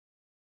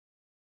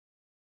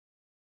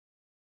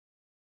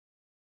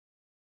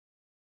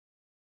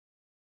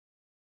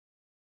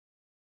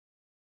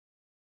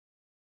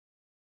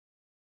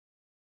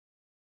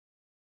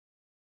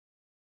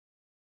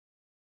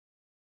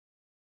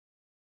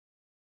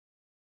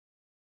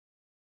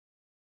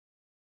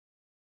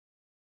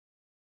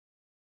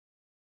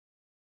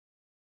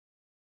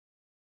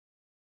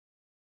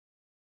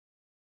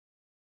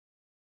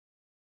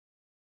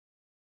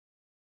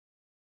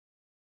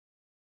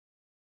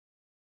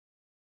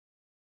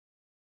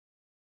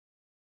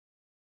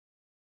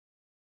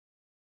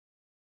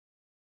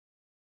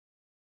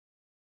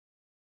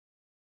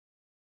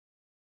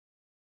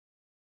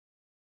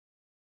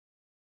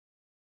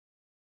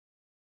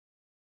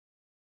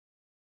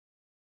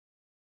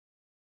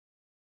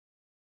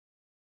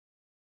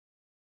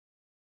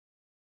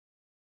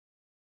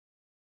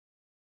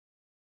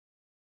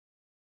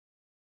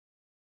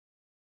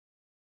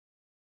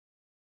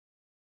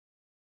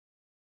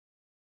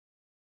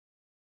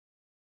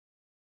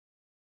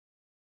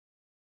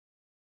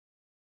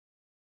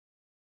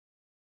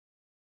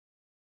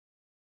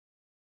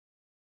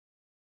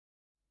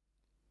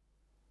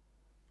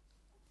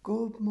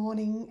Good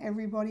morning,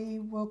 everybody.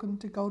 Welcome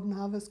to Golden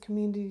Harvest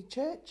Community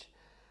Church.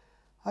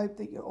 Hope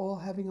that you're all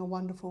having a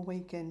wonderful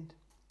weekend.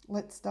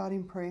 Let's start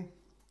in prayer.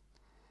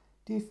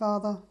 Dear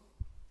Father,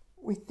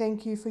 we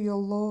thank you for your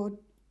Lord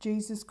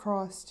Jesus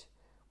Christ.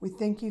 We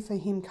thank you for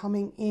him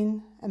coming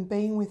in and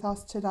being with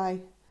us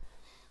today.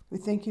 We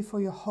thank you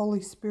for your Holy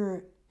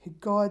Spirit who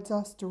guides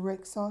us,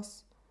 directs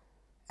us,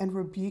 and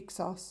rebukes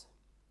us.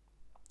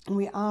 And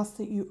we ask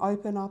that you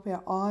open up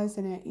our eyes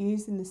and our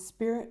ears in the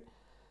Spirit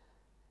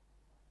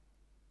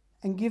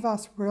and give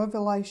us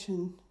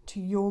revelation to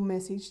your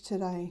message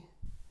today.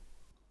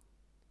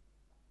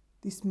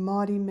 This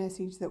mighty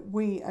message that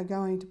we are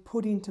going to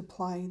put into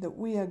play, that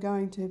we are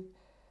going to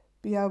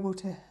be able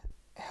to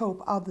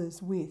help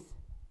others with.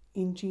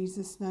 In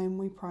Jesus' name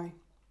we pray.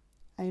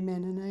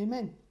 Amen and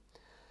amen.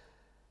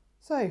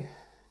 So,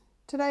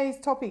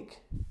 today's topic,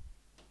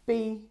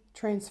 be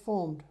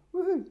transformed.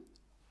 Woohoo!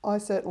 I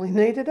certainly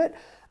needed it.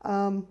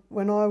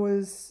 When I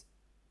was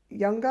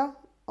younger,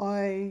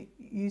 I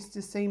used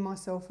to see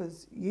myself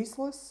as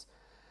useless,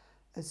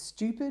 as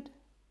stupid,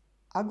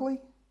 ugly,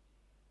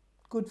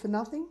 good for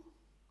nothing,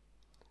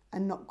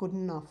 and not good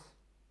enough.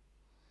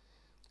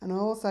 And I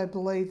also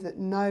believed that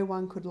no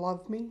one could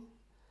love me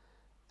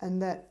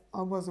and that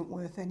I wasn't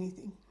worth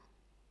anything.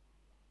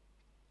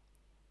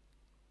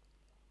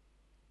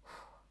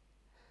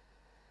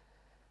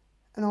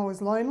 And I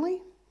was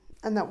lonely,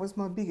 and that was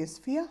my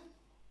biggest fear.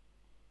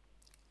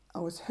 I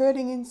was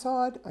hurting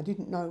inside, I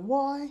didn't know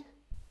why.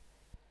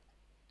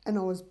 And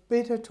I was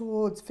bitter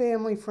towards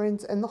family,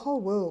 friends, and the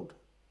whole world.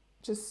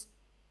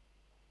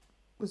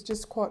 Was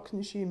just quite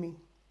consuming.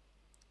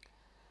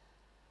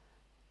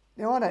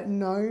 Now, I don't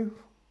know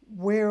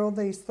where all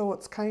these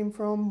thoughts came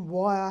from,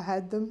 why I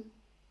had them.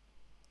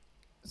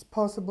 It's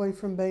possibly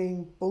from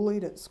being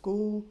bullied at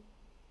school,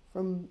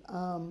 and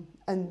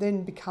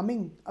then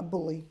becoming a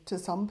bully to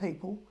some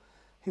people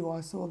who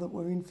I saw that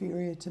were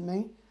inferior to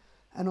me.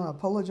 And I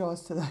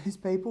apologise to those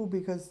people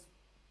because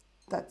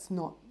that's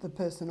not the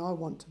person I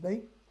want to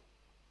be.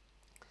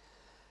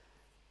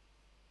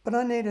 But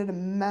I needed a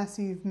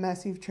massive,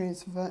 massive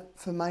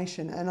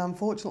transformation, and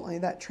unfortunately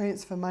that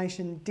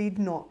transformation did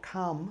not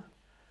come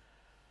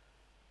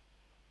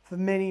for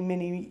many,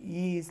 many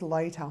years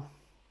later.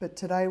 But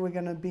today we're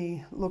going to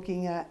be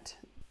looking at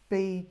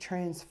be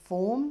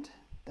transformed.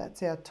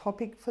 That's our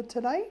topic for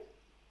today.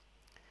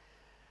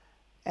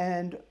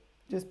 And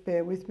just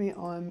bear with me,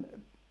 I'm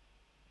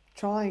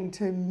trying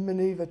to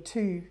manoeuvre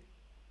two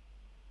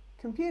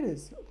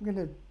computers. I'm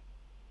going to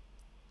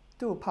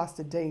do a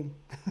Pastor Dean.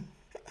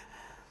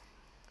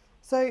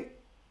 So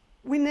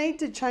we need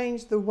to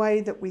change the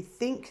way that we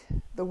think,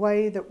 the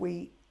way that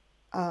we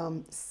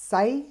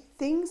say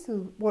things.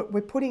 What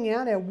we're putting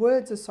out, our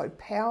words are so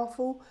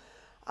powerful,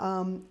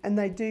 and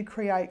they do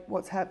create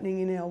what's happening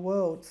in our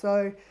world.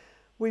 So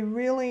we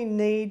really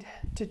need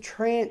to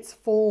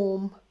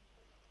transform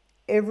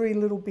every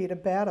little bit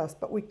about us,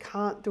 but we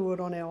can't do it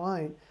on our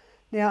own.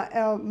 Now,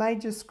 our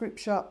major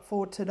scripture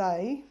for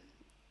today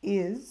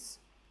is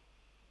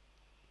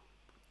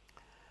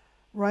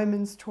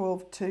Romans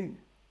 12:2.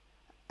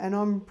 And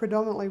I'm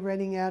predominantly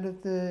reading out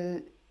of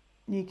the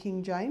New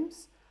King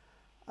James.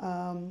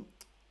 And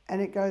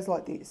it goes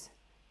like this.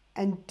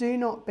 And do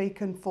not be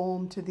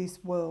conformed to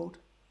this world,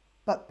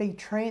 but be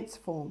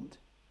transformed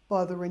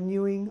by the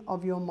renewing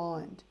of your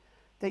mind,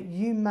 that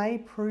you may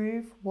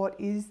prove what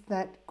is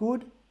that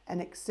good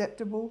and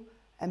acceptable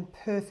and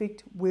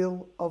perfect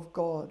will of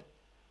God.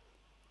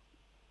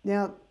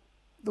 Now,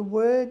 the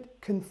word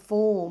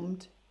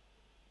conformed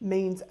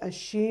means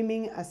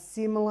assuming a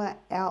similar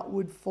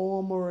outward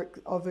form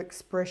of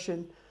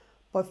expression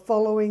by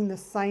following the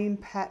same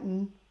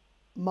pattern,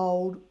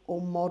 mold,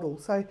 or model.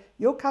 So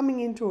you're coming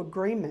into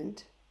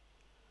agreement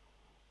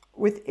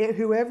with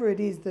whoever it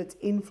is that's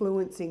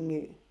influencing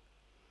you.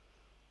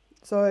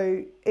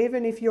 So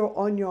even if you're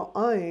on your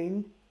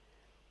own,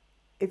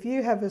 if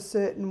you have a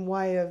certain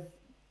way of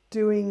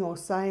doing or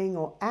saying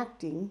or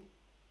acting,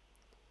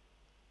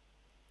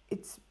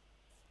 it's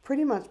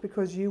pretty much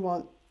because you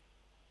want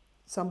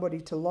somebody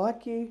to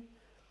like you.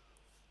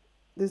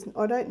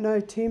 I don't know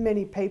too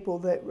many people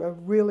that are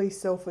really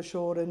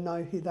self-assured and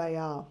know who they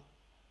are.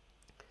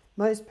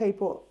 Most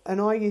people, and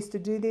I used to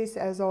do this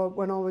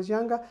when I was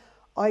younger,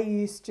 I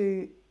used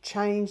to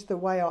change the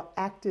way I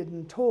acted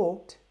and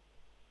talked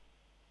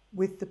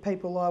with the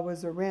people I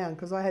was around,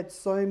 because I had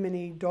so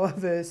many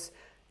diverse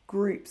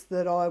groups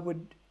that I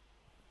would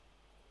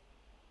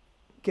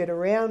get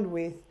around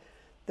with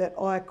that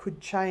I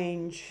could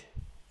change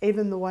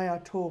even the way I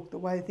talked, the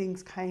way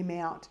things came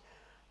out.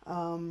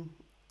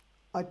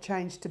 I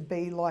changed to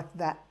be like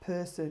that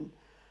person.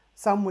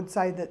 Some would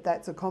say that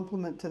that's a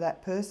compliment to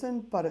that person,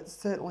 but it's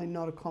certainly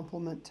not a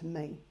compliment to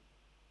me.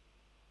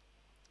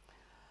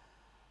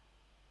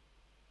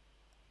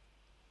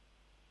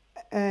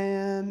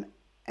 And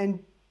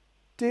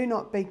do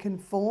not be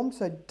conformed,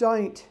 so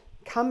don't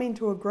come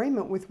into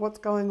agreement with what's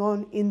going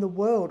on in the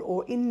world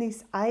or in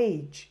this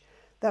age.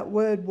 That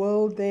word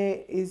world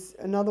there is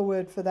another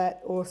word for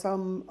that, or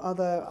some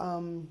other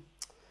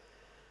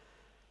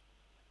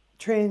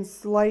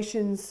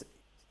translations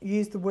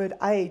use the word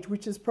age,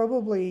 which is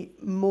probably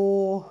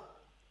more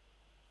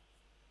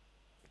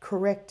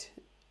correct,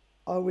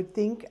 I would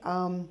think,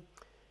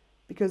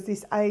 because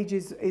this age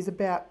is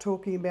about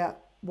talking about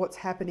what's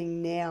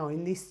happening now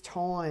in this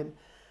time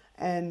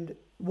and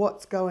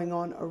what's going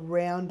on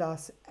around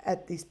us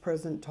at this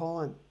present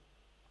time.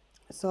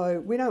 So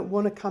we don't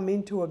want to come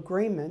into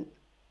agreement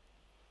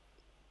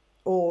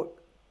or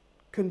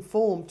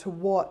conform to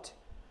what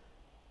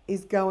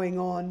is going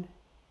on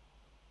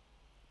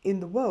in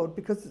the world,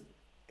 because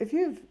if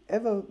you've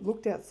ever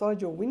looked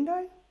outside your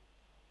window,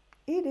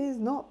 it is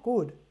not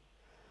good.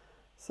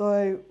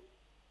 So,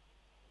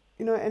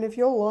 you know, and if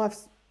your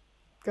life's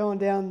going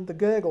down the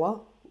gurgler,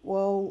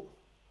 well,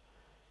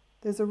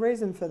 there's a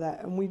reason for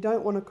that, and we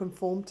don't want to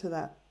conform to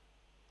that.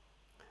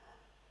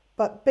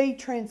 But be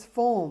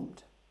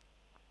transformed.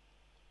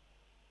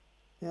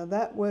 Now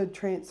that word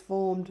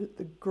transformed,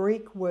 the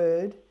Greek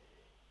word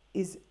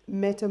is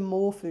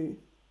metamorpho,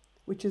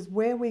 which is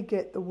where we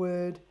get the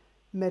word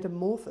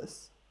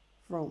metamorphosis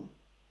from.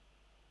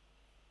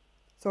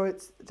 So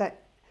it's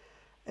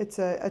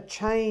a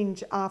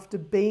change after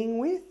being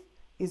with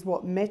is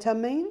what meta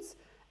means,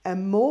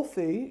 and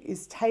morpho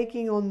is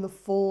taking on the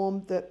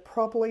form that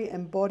properly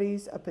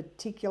embodies a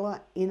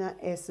particular inner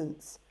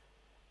essence.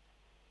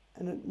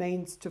 And it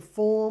means to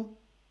form,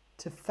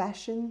 to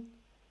fashion,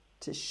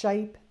 to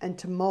shape, and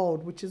to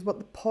mould, which is what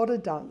the potter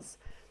does.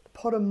 The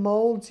potter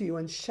moulds you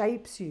and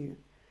shapes you,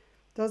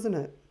 doesn't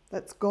it?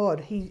 That's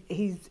God.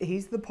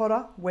 He's the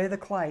potter, we're the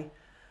clay.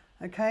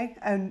 Okay?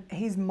 And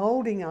he's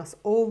moulding us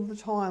all the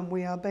time.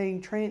 We are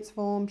being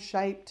transformed,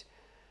 shaped,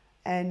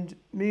 and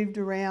moved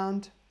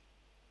around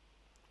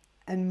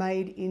and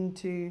made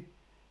into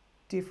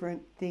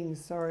different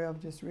things. Sorry,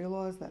 I've just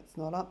realised that's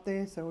not up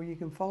there, so you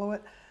can follow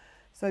it.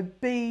 So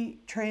be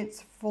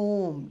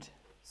transformed.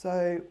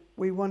 So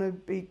we want to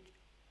be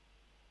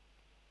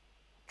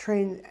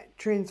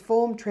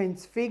transformed,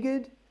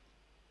 transfigured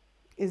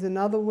is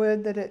another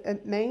word that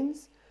it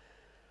means.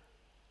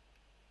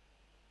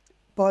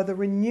 By the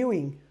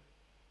renewing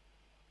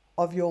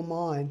of your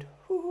mind.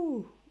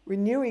 Woo-hoo.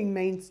 Renewing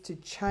means to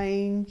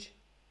change.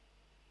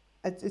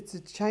 It's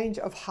a change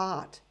of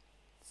heart.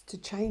 It's to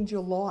change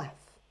your life.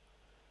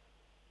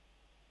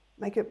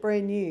 Make it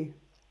brand new.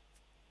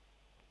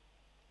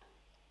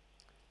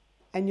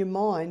 And your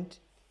mind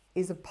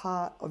is a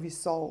part of your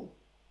soul.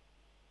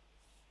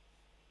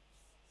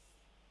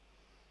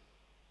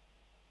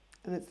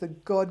 And it's the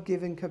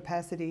God-given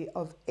capacity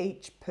of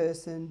each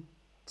person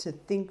to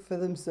think for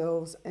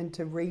themselves and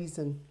to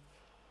reason.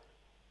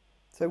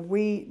 So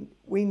we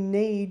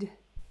need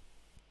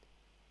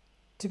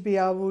to be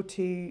able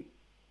to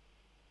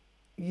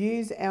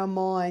use our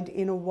mind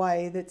in a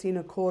way that's in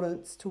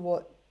accordance to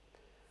what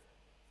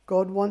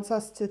God wants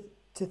us to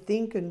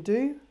think and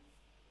do,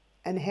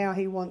 and how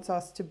he wants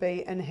us to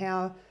be, and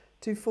how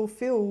to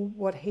fulfill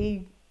what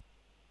he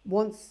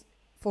wants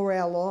for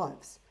our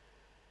lives.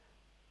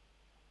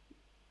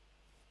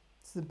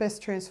 It's the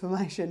best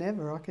transformation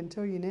ever, I can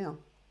tell you now.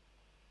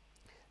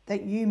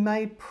 That you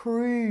may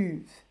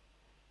prove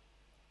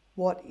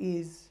what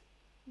is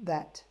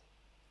that.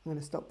 I'm going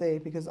to stop there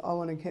because I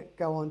want to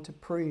go on to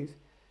prove.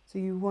 So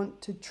you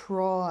want to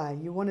try,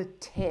 you want to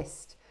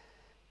test,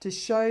 to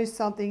show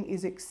something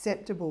is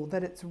acceptable,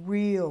 that it's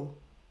real,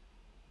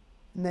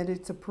 and that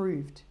it's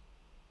approved.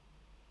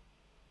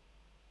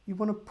 You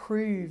want to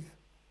prove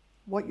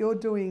what you're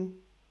doing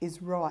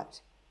is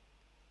right.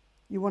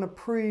 You want to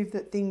prove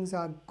that things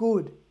are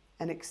good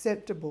and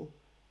acceptable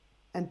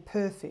and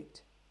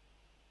perfect.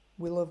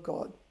 Will of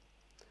God.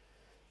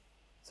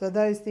 So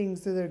those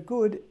things that are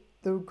good,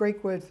 the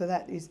Greek word for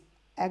that is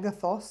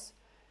agathos,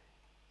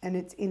 and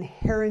it's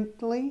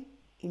inherently,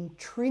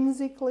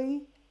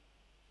 intrinsically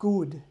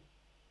good.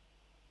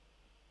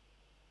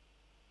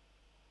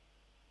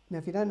 Now,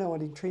 if you don't know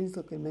what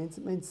intrinsically means,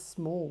 it means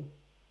small.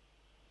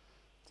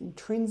 It's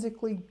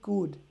intrinsically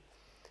good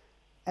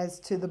as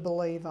to the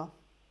believer.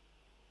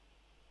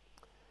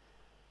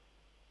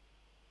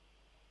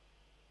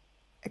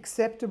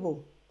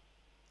 Acceptable.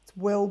 It's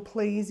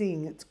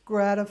well-pleasing, it's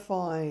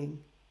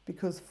gratifying,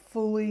 because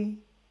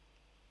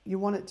you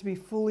want it to be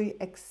fully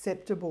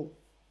acceptable.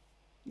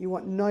 You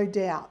want no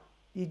doubt.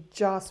 You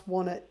just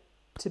want it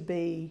to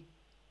be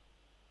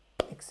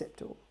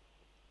acceptable.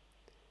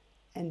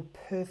 And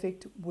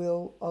perfect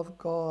will of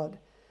God.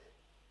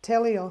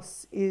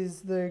 Teleos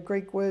is the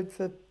Greek word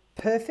for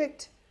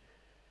perfect,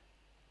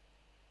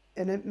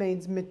 and it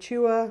means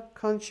mature,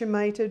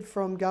 consummated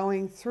from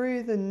going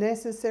through the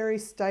necessary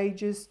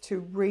stages to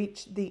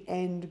reach the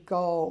end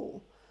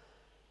goal,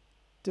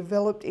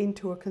 developed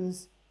into a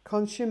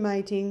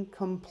consummating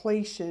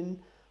completion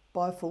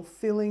by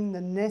fulfilling the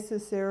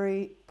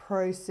necessary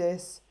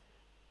process,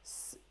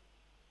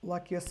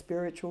 like your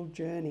spiritual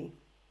journey.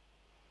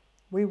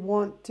 We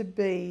want to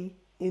be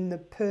in the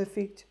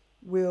perfect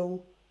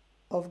will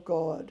of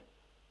God.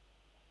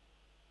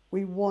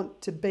 We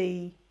want to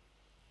be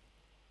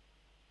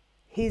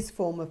his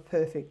form of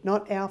perfect,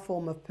 not our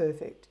form of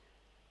perfect.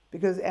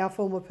 Because our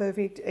form of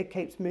perfect, it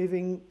keeps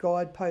moving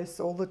guideposts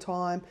all the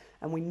time,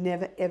 and we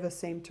never ever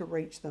seem to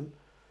reach them.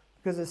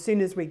 Because as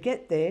soon as we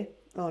get there,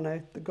 oh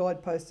no, the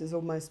guidepost is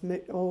almost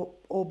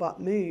all but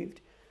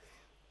moved.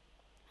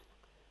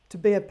 To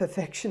be a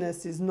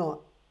perfectionist is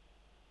not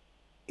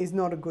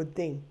a good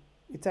thing.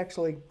 It's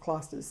actually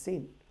classed as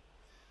sin.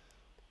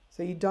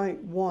 So you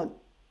don't want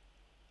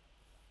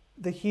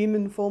the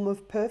human form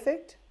of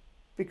perfect,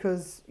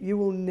 because you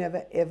will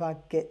never ever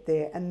get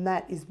there. And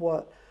that is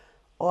what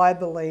I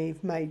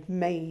believe made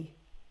me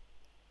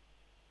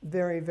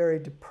very, very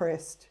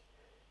depressed,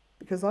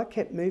 because I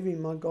kept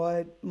moving my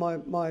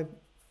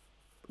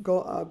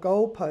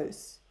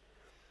goalposts.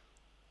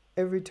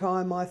 Every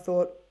time I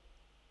thought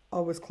I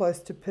was close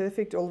to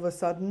perfect, all of a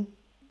sudden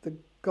the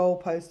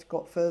goalpost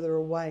got further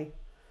away.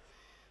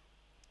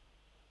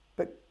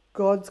 But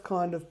God's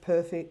kind of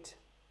perfect,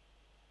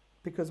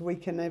 because we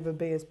can never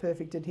be as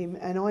perfect as him.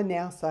 And I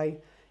now say,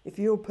 if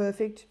you were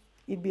perfect,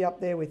 you'd be up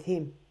there with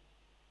him.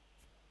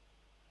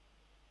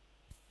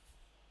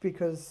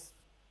 Because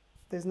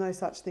there's no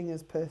such thing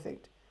as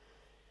perfect.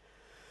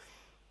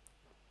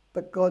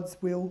 But God's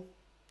will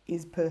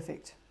is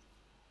perfect.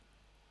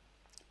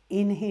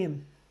 In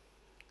him.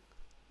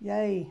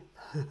 Yay.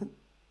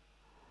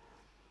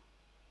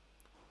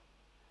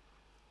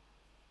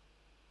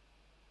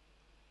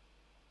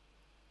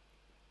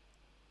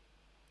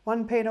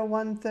 1 Peter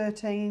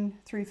 1:13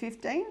 through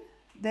 15.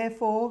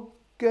 Therefore,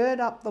 gird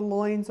up the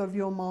loins of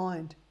your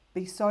mind,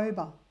 be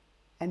sober,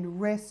 and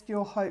rest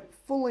your hope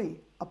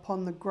fully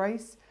upon the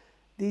grace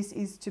this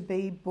is to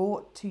be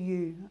brought to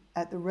you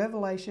at the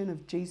revelation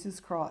of Jesus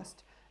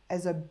Christ,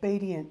 as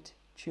obedient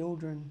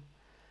children,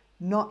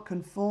 not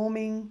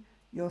conforming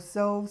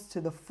yourselves to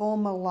the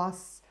former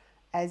lusts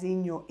as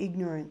in your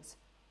ignorance,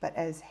 but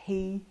as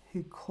he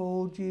who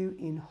called you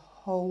in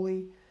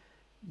holy,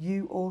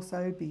 you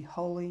also be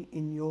holy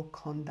in your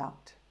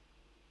conduct.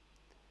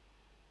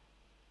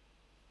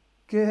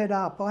 Gird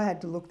up. I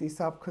had to look this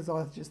up because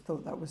I just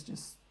thought that was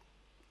just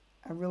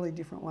a really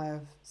different way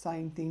of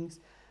saying things.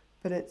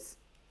 But it's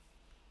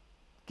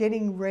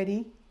getting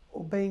ready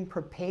or being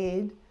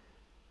prepared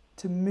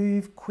to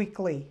move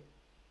quickly.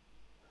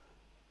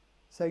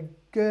 So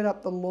gird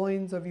up the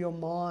loins of your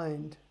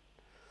mind,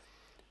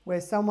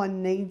 where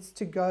someone needs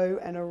to go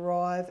and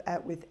arrive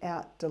at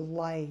without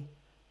delay.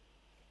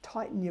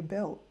 Tighten your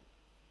belt.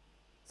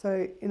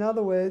 So in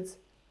other words,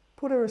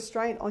 put a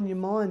restraint on your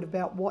mind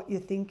about what you're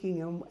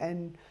thinking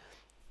and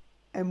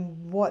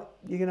what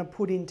you're going to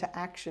put into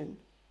action.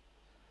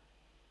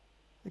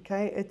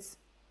 Okay, it's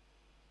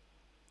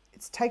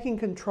taking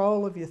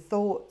control of your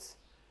thoughts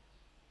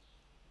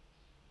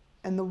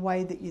and the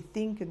way that you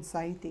think and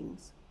say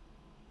things.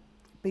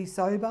 Be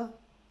sober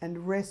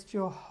and rest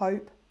your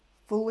hope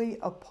fully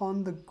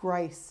upon the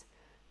grace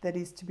that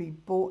is to be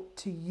brought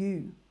to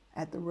you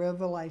at the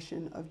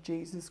revelation of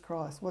Jesus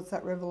Christ. What's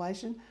that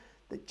revelation?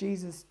 That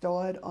Jesus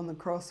died on the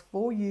cross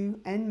for you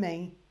and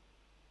me,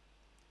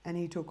 and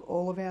he took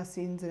all of our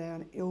sins and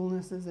our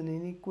illnesses and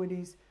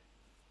iniquities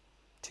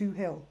to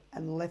hell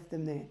and left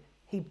them there.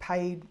 He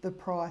paid the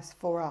price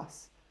for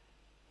us.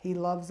 He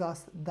loves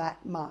us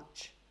that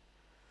much.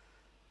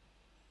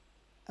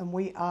 And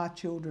we are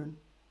children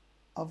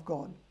of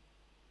God.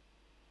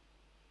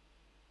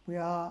 We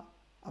are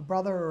a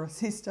brother or a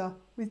sister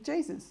with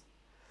Jesus.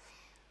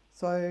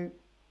 So,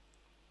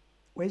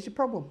 where's your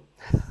problem?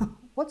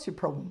 What's your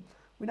problem?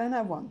 We don't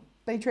have one.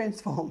 Be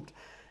transformed.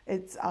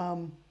 It's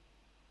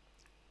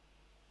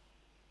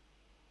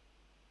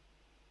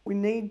we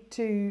need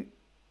to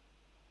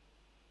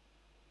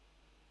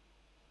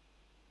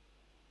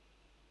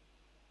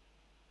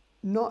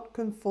not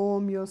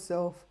conform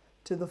yourself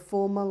to the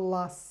former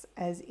lusts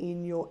as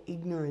in your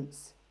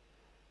ignorance.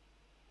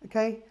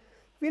 Okay?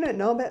 If you don't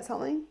know about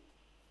something,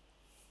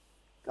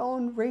 go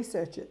and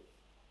research it.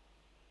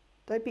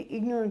 Don't be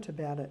ignorant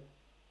about it.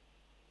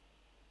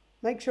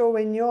 Make sure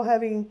when you're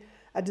having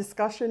a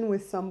discussion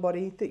with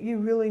somebody that you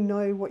really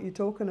know what you're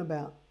talking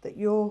about, that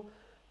you're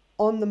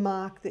on the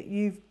mark, that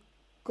you've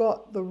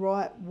got the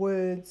right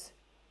words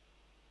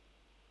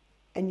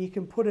and you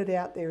can put it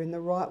out there in the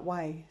right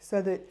way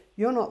so that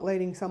you're not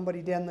leading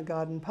somebody down the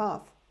garden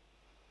path.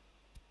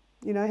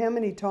 You know, how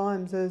many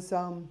times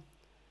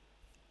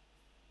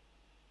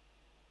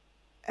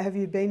have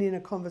you been in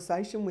a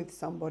conversation with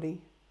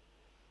somebody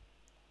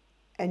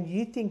and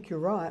you think you're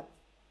right,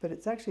 but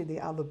it's actually the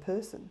other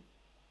person?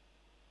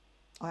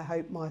 I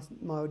hope my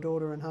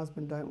daughter and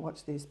husband don't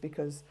watch this,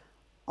 because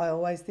I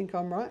always think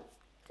I'm right.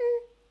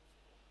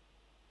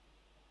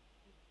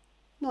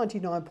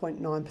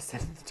 99.9%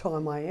 of the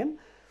time I am,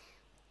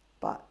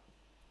 but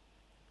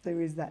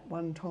there is that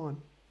one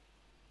time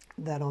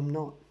that I'm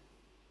not.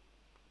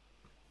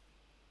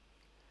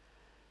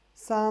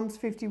 Psalms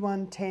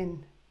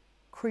 51:10.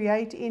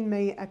 Create in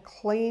me a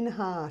clean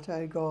heart,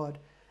 O God,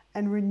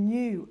 and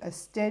renew a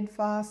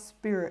steadfast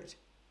spirit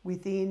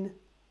within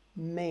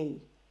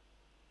me.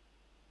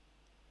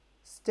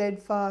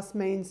 Steadfast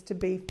means to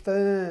be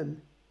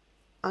firm,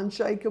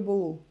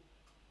 unshakable.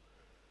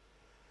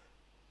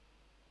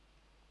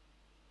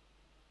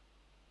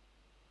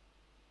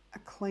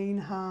 clean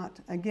heart.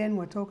 Again,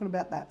 we're talking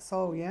about that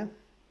soul, yeah?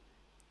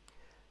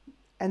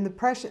 And the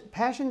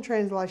Passion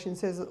Translation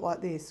says it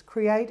like this: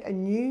 create a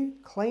new,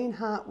 clean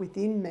heart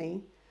within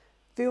me,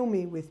 fill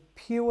me with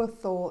pure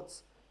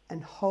thoughts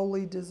and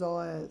holy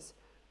desires,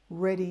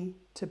 ready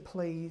to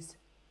please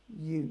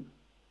you.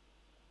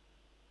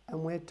 And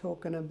we're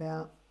talking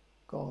about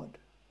God.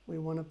 We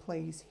want to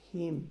please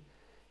Him.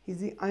 He's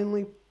the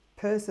only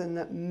person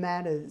that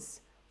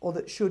matters, or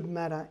that should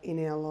matter,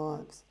 in our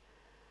lives.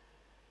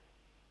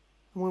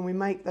 And when we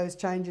make those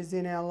changes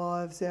in our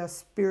lives, our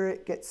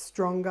spirit gets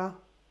stronger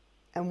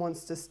and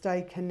wants to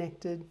stay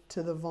connected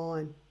to the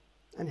vine.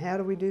 And how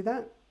do we do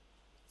that?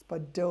 It's by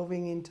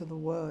delving into the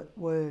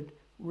Word.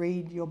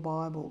 Read your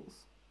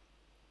Bibles.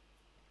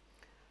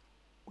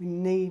 We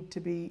need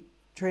to be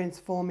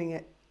transforming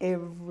it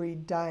every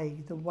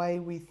day, the way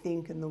we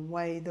think and the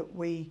way that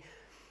we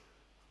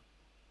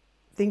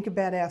think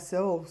about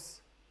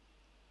ourselves,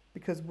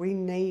 because we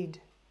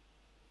need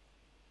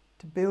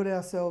to build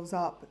ourselves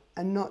up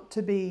and not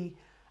to be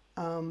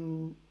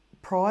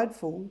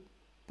prideful,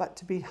 but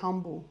to be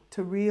humble,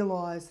 to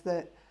realise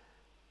that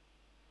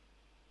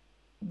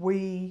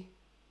we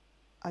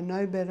are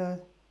no better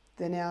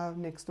than our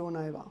next door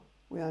neighbour.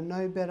 We are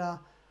no better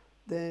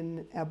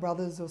than our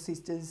brothers or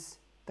sisters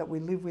that we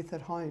live with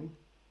at home.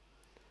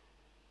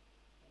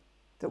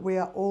 That we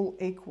are all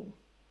equal.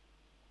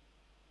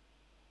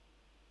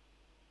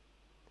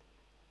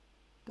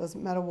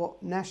 Doesn't matter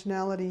what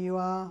nationality you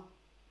are,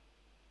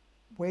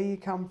 where you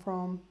come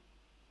from,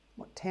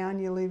 what town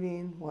you live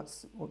in,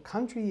 what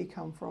country you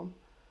come from.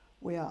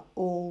 We are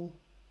all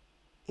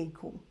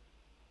equal.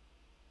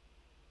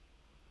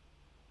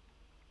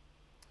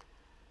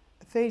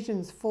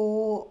 Ephesians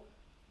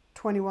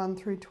 4:21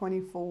 through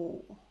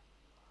 24.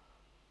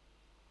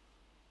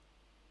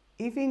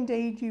 If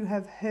indeed you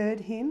have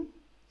heard him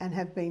and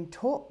have been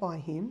taught by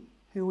him,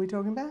 who are we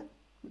talking about?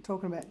 We're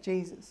talking about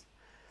Jesus.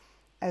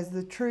 As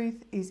the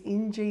truth is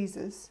in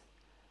Jesus,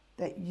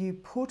 that you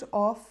put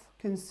off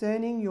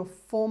concerning your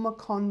former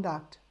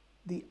conduct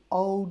the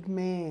old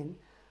man,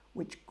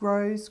 which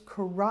grows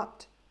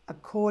corrupt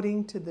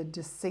according to the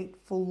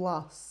deceitful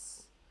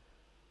lusts.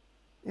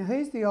 Now,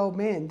 who's the old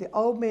man? The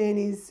old man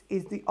is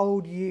the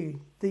old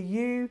you. The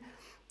you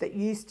that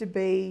used to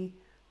be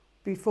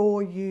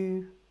before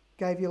you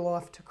gave your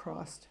life to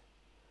Christ.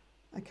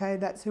 Okay,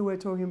 that's who we're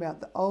talking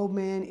about. The old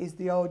man is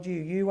the old you.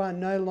 You are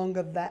no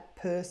longer that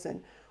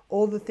person.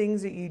 All the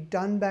things that you've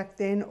done back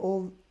then,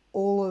 all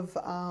of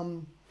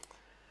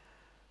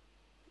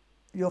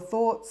your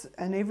thoughts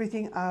and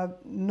everything are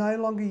no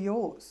longer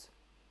yours.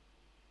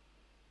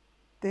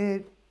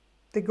 They're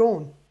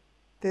gone.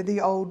 They're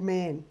the old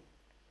man.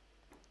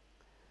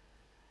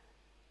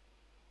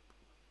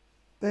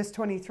 Verse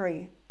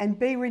 23, and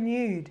be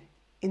renewed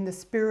in the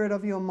spirit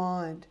of your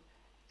mind,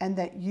 and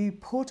that you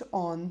put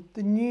on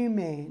the new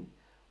man,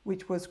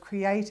 which was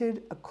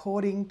created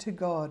according to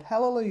God.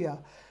 Hallelujah.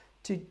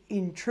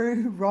 In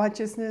true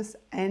righteousness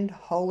and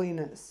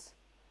holiness.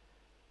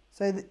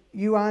 So that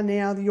you are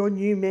now your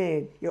new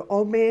man. Your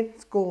old man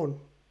is gone.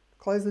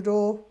 Close the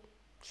door,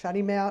 shut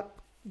him out.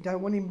 You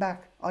don't want him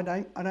back. I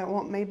don't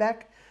want me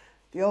back.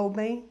 The old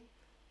me.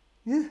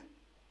 Yeah.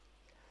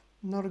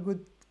 Not a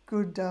good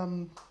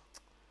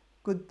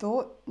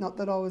thought. Not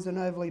that I was an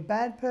overly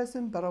bad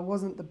person, but I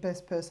wasn't the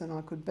best person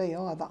I could be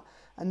either.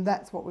 And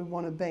that's what we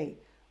want to be.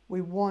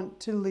 We want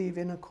to live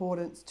in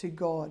accordance to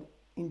God,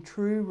 in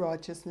true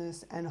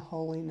righteousness and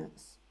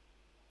holiness.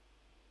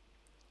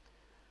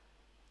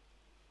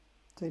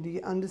 So do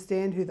you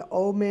understand who the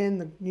old man,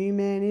 the new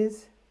man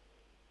is?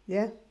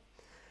 Yeah?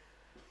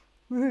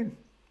 Woohoo.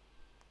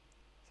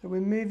 So we're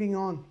moving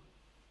on.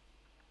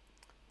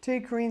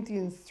 2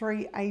 Corinthians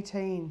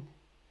 3:18.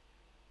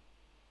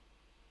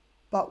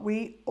 But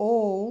we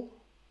all,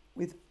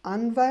 with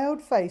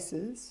unveiled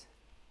faces,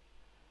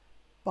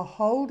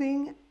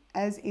 beholding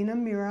as in a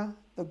mirror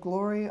the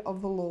glory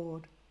of the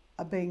Lord,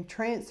 are being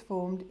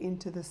transformed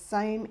into the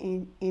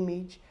same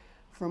image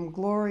from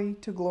glory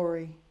to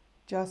glory,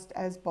 just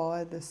as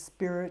by the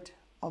Spirit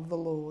of the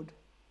Lord.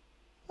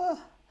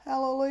 Oh,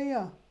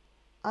 hallelujah.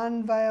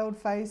 Unveiled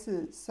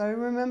faces. So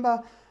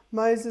remember,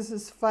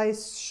 Moses'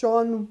 face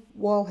shone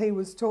while he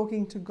was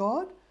talking to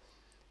God.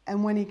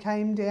 And when he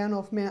came down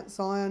off Mount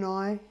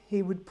Sinai,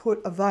 he would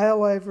put a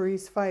veil over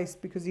his face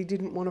because he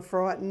didn't want to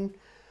frighten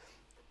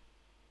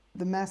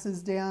the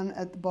masses down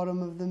at the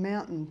bottom of the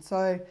mountain.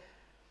 So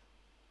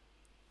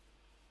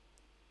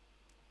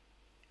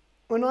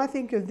when I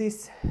think of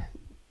this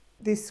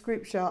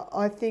scripture,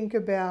 I think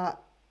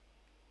about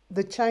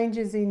the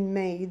changes in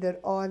me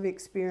that I've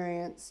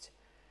experienced.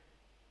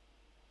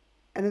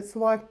 And it's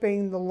like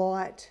being the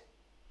light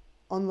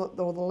on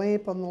or the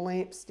lamp on the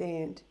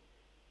lampstand.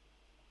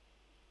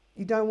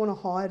 You don't want to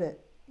hide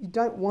it. You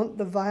don't want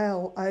the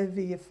veil over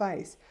your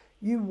face.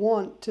 You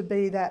want to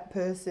be that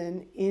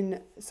person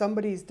in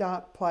somebody's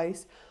dark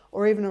place,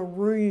 or even a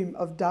room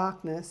of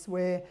darkness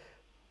where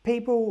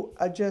people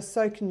are just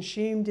so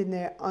consumed in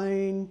their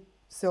own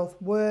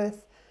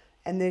self-worth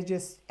and they're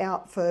just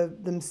out for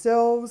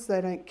themselves. They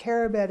don't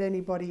care about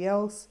anybody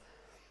else.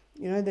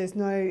 You know, there's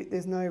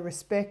no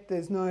respect,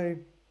 there's no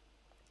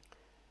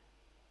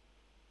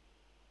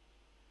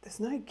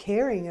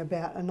caring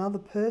about another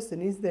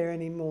person, is there,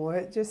 anymore?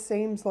 It just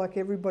seems like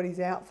everybody's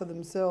out for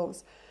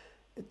themselves.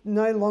 It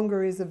no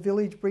longer is a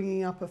village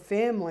bringing up a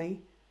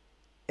family.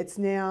 It's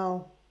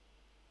now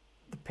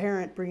the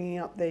parent bringing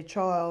up their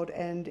child,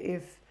 and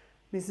if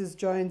Mrs.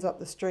 Jones up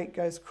the street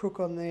goes crook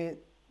on their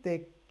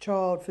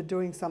child for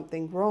doing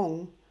something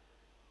wrong,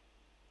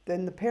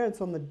 then the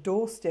parents on the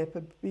doorstep are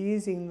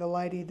abusing the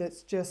lady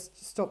that's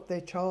just stopped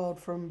their child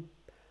from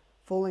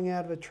falling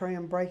out of a tree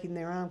and breaking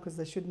their arm because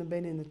they shouldn't have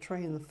been in the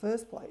tree in the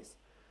first place.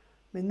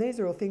 I mean, these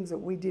are all things that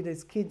we did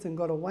as kids and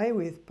got away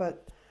with,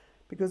 but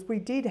because we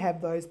did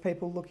have those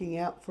people looking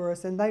out for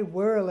us, and they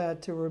were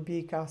allowed to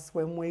rebuke us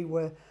when we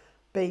were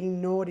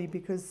being naughty,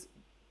 because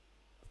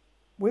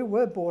we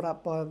were brought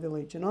up by a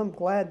village. And I'm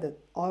glad that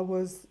I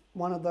was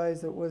one of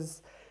those that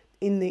was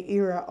in the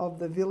era of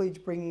the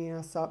village bringing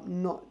us up,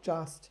 not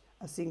just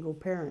a single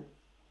parent.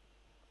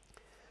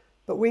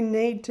 But we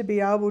need to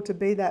be able to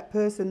be that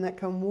person that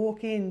can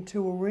walk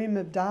into a room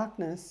of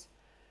darkness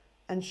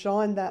and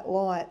shine that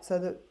light so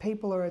that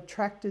people are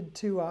attracted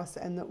to us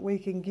and that we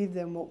can give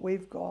them what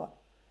we've got.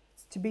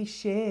 It's to be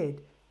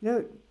shared. You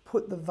don't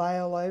put the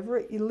veil over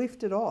it, you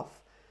lift it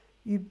off.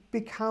 You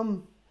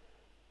become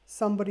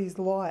somebody's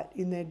light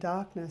in their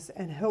darkness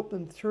and help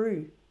them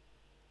through.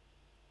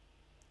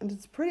 And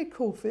it's a pretty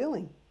cool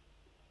feeling.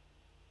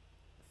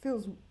 It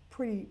feels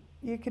pretty,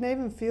 you can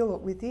even feel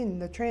it within,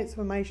 the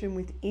transformation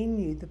within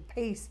you, the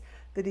peace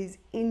that is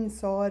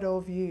inside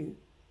of you.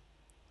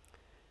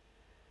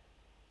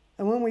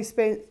 And when we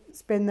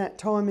spend that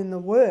time in the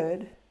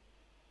Word,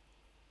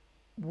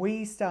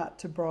 we start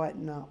to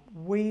brighten up,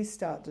 we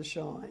start to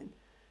shine.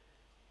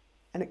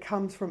 And it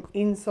comes from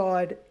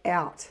inside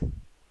out.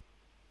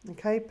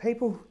 Okay,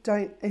 people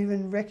don't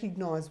even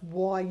recognise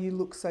why you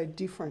look so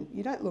different.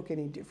 You don't look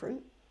any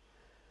different.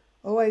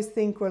 I always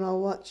think when I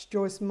watch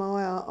Joyce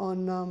Meyer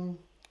on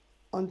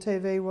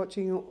TV,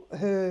 watching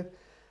her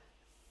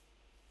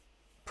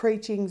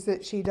preachings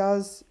that she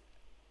does,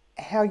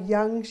 how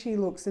young she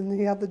looks. And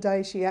the other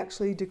day she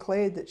actually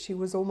declared that she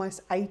was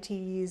almost 80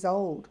 years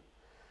old.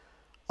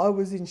 I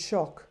was in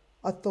shock.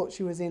 I thought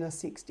she was in her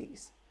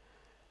 60s.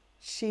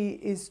 She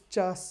is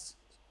just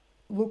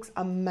looks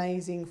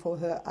amazing for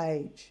her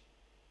age.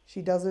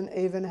 She doesn't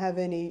even have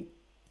any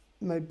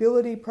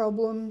mobility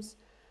problems,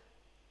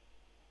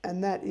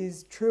 and that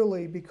is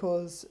truly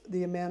because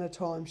the amount of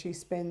time she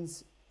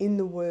spends in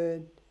the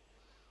Word,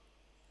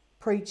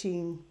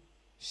 preaching,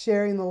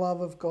 sharing the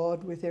love of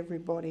God with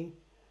everybody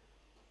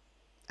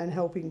and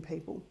helping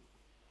people.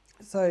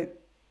 So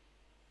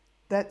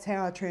that's how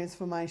our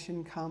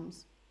transformation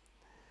comes.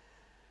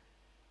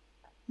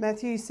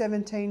 Matthew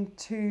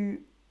 17:2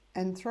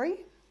 and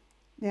 3.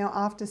 Now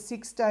after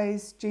 6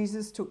 days,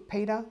 Jesus took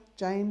Peter,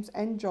 James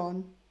and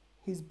John,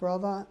 his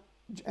brother,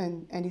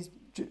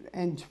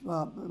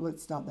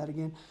 let's start that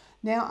again.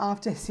 Now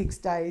after 6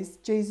 days,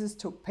 Jesus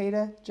took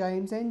Peter,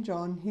 James and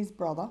John, his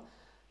brother,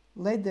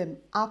 led them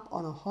up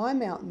on a high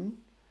mountain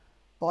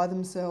by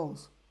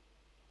themselves.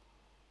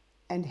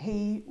 And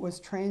he was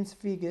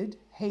transfigured,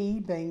 he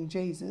being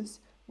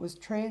Jesus, was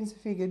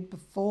transfigured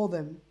before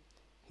them.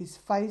 His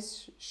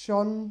face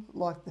shone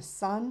like the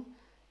sun,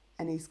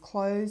 and his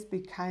clothes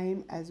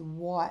became as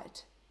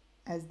white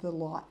as the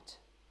light.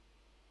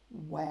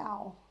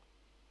 Wow.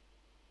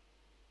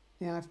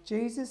 Now, if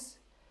Jesus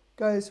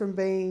goes from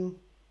being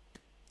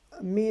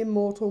a mere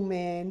mortal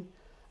man,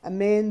 a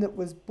man that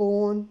was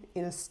born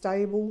in a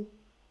stable,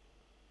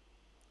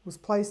 was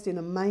placed in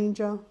a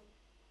manger,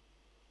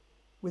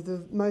 with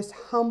the most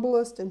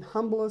humblest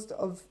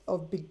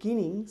of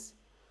beginnings,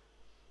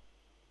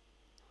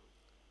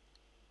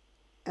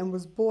 and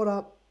was brought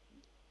up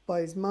by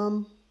his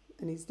mum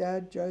and his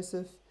dad,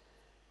 Joseph,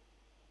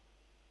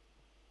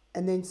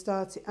 and then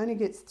only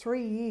gets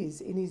 3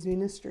 years in his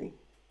ministry.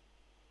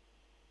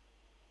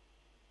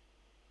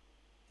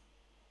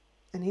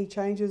 And he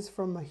changes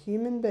from a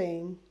human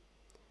being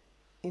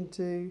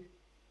into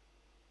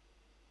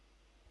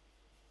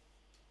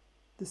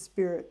the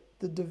spirit,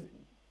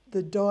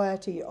 the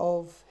deity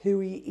of who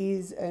he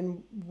is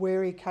and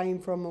where he came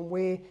from and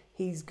where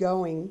he's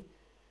going.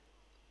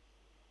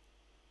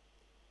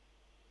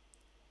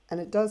 And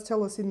it does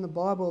tell us in the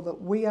Bible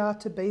that we are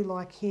to be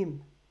like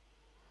him.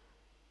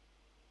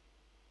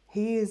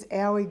 He is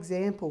our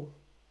example.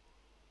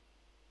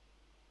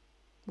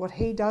 What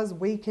he does,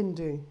 we can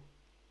do.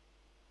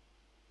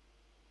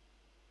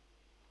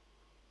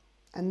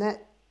 And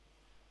that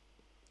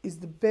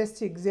is the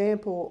best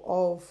example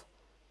of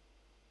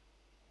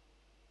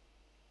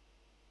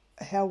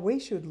how we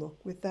should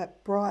look, with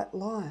that bright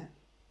light.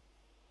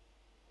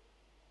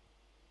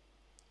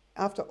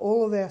 After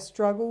all of our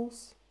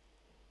struggles,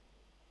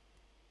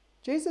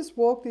 Jesus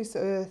walked this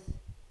earth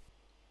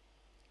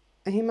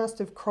and he must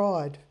have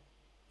cried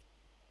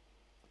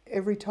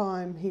every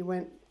time he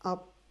went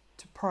up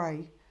to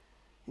pray.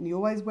 And he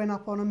always went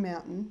up on a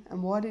mountain.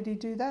 And why did he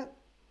do that?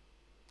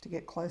 To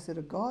get closer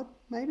to God,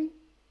 maybe?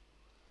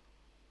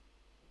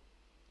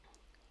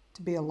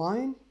 To be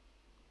alone?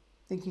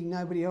 thinking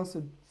nobody else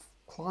would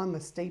climb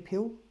a steep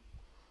hill.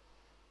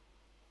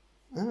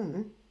 I don't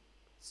know.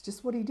 It's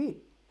just what he did.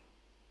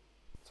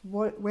 It's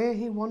where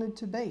he wanted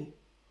to be.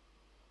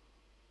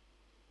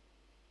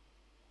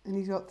 And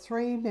he's got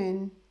 3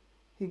 men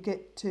who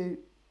get to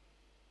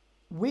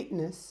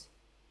witness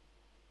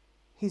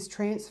his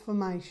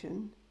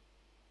transformation.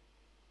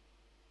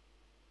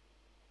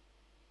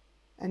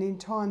 And in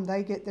time,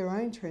 they get their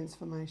own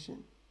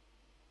transformation.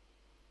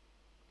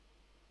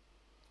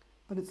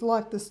 But it's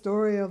like the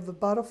story of the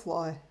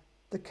butterfly,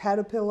 the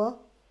caterpillar.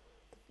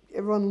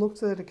 Everyone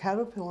looks at a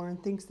caterpillar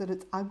and thinks that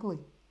it's ugly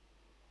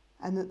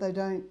and that they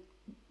don't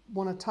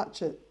want to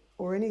touch it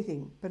or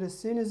anything. But as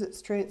soon as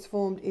it's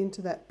transformed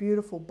into that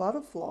beautiful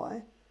butterfly,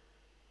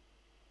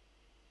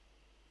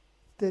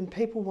 then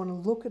people want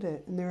to look at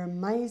it and they're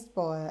amazed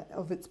by it,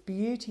 of its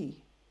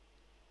beauty,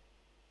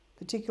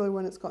 particularly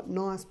when it's got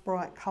nice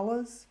bright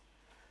colours.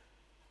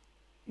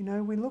 You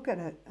know, we look at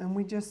it and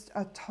we just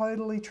are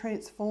totally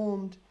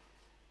transformed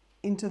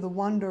into the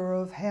wonder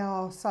of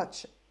how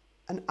such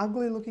an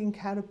ugly looking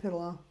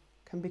caterpillar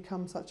can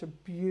become such a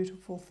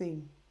beautiful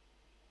thing.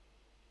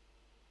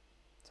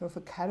 So if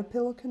a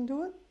caterpillar can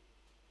do it,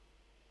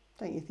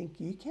 don't you think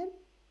you can?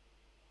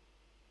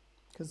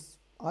 Because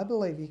I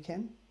believe you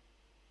can.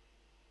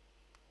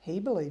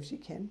 He believes you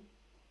can.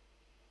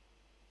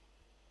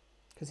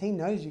 Because he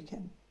knows you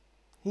can.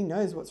 He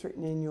knows what's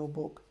written in your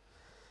book.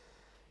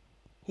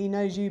 He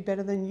knows you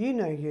better than you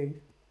know you.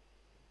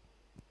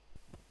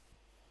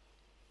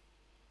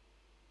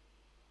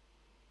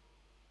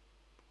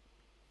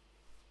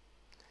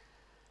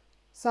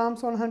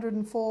 Psalms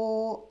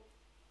 104,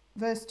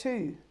 verse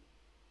 2.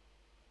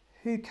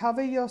 Who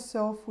cover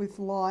yourself with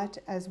light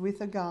as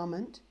with a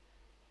garment,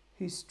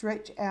 who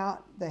stretch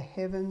out the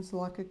heavens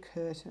like a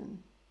curtain.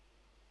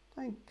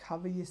 Don't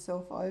cover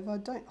yourself over.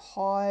 Don't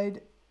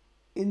hide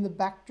in the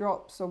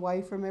backdrops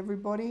away from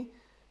everybody.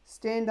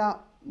 Stand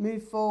up,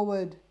 move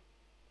forward,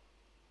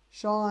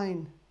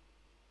 shine.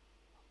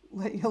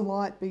 Let your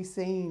light be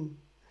seen.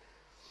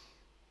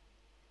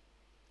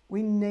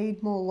 We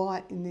need more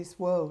light in this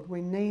world.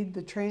 We need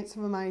the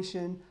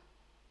transformation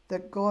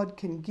that God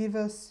can give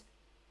us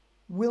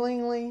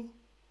willingly.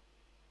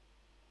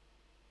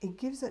 He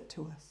gives it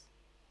to us.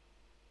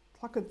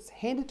 It's like it's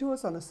handed to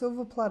us on a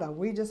silver platter.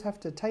 We just have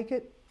to take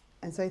it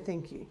and say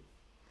thank you.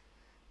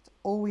 It's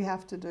all we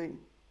have to do.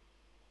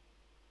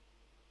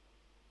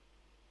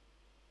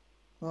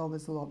 Well,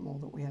 there's a lot more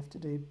that we have to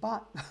do,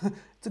 but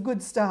it's a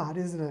good start,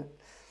 isn't it?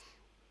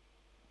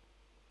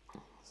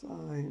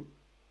 So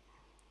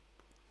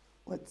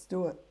let's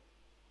do it.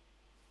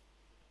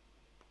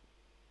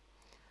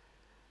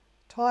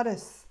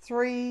 Titus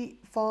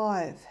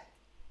 3:5.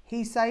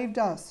 He saved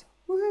us,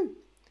 woohoo,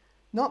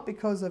 not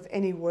because of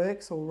any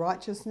works or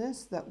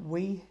righteousness that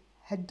we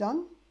had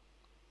done,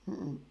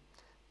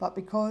 but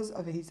because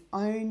of his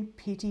own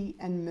pity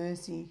and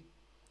mercy,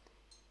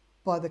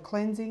 by the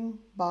cleansing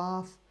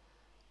bath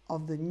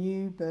of the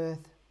new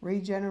birth,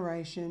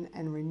 regeneration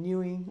and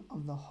renewing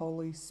of the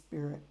Holy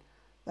Spirit.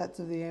 That's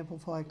of the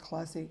Amplified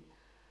Classic.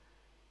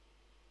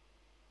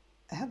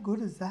 How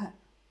good is that?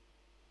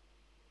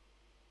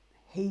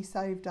 He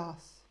saved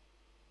us.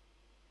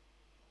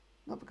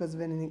 Not because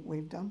of anything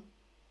we've done.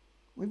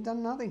 We've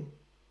done nothing.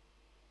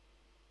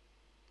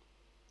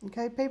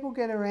 Okay, people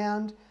get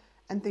around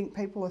and think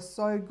people are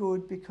so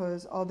good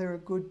because, oh, they're a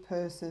good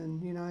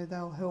person. You know,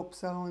 they'll help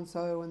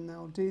so-and-so and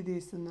they'll do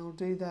this and they'll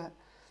do that.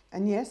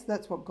 And yes,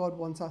 that's what God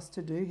wants us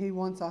to do. He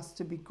wants us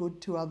to be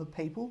good to other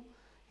people.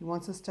 He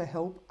wants us to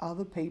help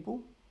other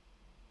people.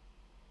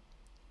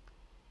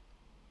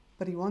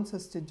 But he wants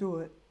us to do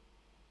it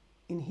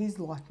in his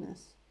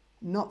likeness,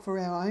 not for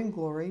our own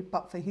glory,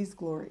 but for his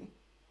glory.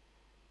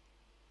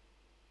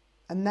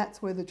 And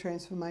that's where the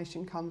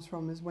transformation comes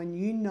from, is when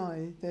you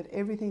know that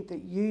everything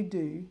that you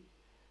do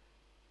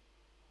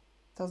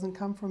doesn't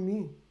come from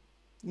you.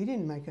 You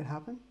didn't make it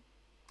happen.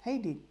 He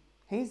did.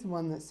 He's the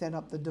one that set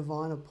up the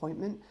divine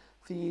appointment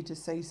for you to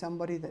see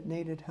somebody that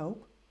needed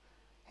help.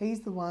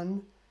 He's the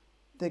one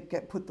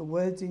that put the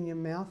words in your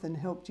mouth and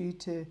helped you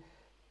to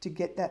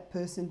get that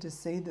person to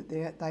see that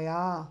they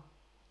are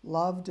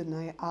loved and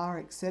they are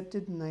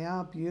accepted and they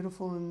are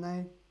beautiful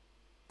and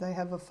they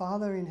have a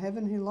Father in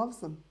heaven who loves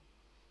them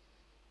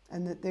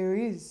and that there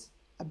is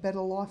a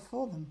better life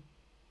for them.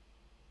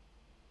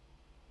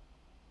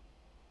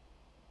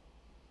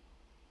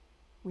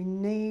 We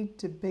need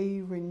to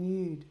be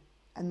renewed,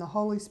 and the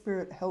Holy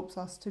Spirit helps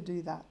us to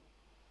do that.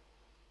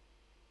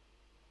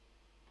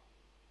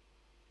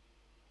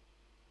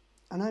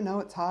 And I know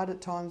it's hard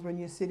at times when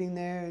you're sitting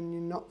there and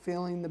you're not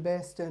feeling the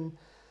best and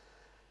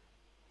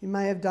you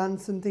may have done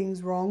some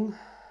things wrong.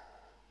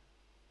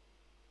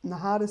 And the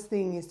hardest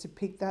thing is to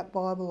pick that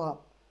Bible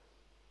up.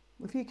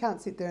 If you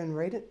can't sit there and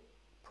read it,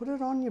 put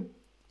it on your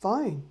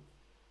phone.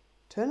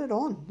 Turn it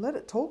on. Let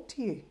it talk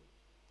to you.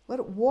 Let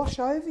it wash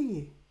over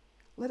you.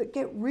 Let it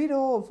get rid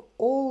of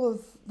all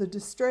of the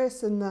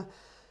distress and the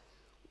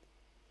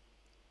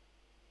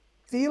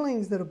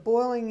feelings that are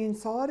boiling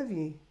inside of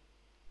you.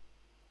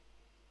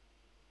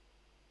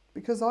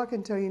 Because I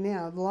can tell you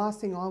now, the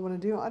last thing I want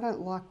to do, I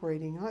don't like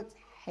reading. I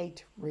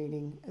hate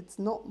reading. It's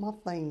not my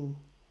thing.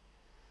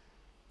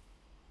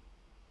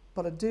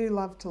 But I do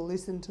love to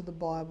listen to the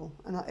Bible,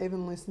 and I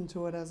even listen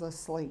to it as I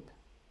sleep.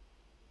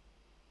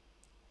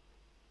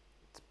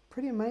 It's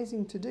pretty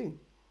amazing to do.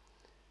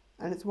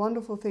 And it's a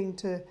wonderful thing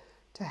to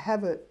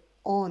have it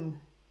on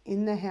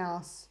in the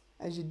house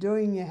as you're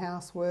doing your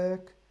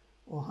housework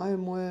or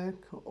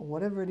homework or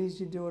whatever it is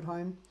you do at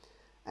home,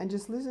 and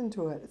just listen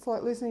to it. It's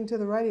like listening to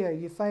the radio.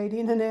 You fade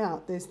in and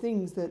out. There's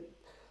things that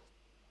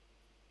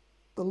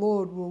the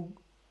Lord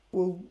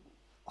will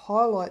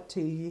highlight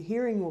to you. Your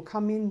hearing will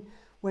come in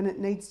when it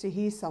needs to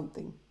hear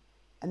something.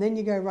 And then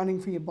you go running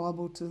for your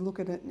Bible to look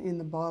at it in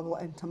the Bible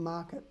and to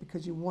mark it,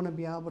 because you want to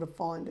be able to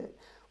find it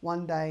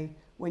one day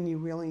when you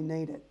really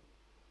need it.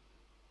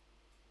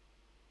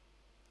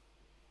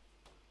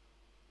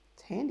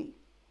 It's handy.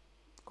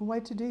 Good way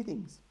to do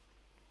things.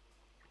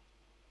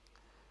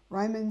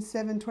 Romans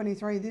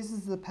 7:23, this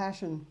is the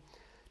Passion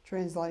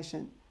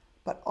Translation.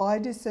 But I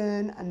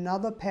discern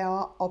another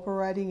power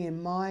operating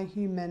in my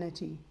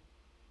humanity,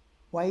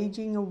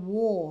 waging a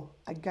war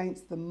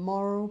against the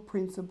moral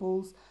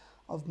principles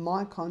of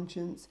my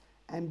conscience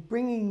and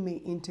bringing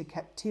me into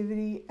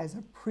captivity as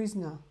a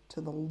prisoner to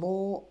the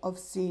law of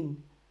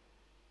sin,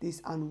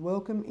 this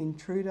unwelcome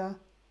intruder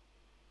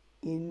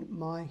in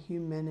my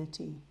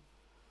humanity.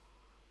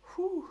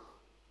 Whew.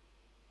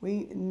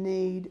 We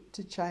need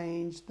to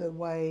change the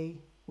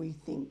way we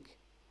think.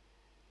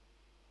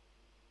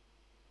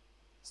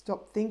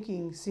 Stop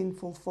thinking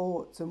sinful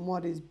thoughts and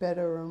what is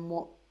better and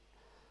what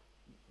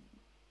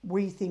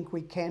we think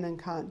we can and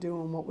can't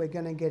do and what we're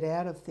going to get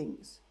out of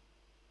things.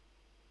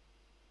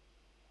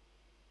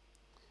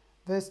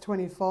 Verse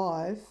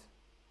 25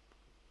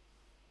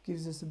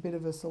 gives us a bit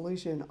of a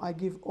solution. I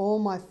give all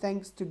my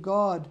thanks to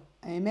God,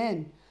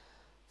 amen,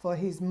 for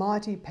his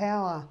mighty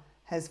power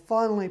has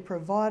finally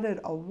provided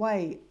a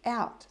way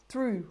out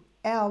through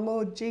our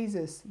Lord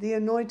Jesus, the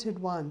Anointed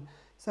One.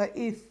 So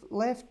if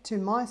left to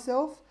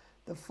myself,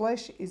 the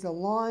flesh is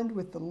aligned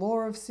with the law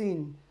of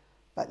sin.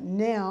 But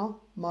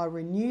now my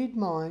renewed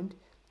mind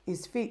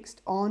is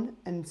fixed on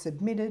and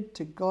submitted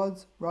to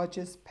God's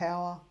righteous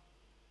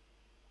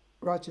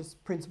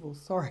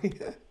principles.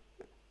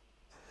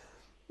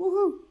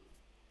 Woohoo!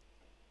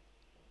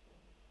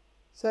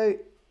 So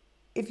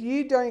if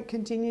you don't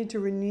continue to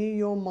renew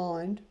your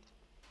mind,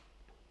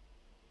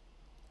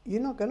 you're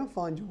not going to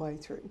find your way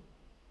through.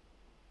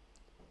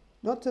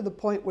 Not to the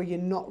point where you're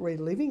not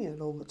reliving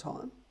it all the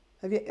time.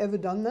 Have you ever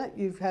done that?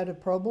 You've had a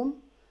problem,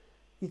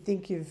 you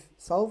think you've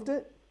solved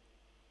it,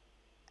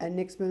 and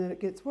next minute it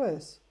gets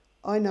worse.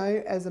 I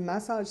know as a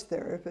massage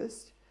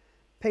therapist,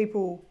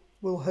 people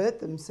will hurt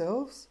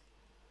themselves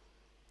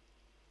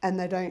and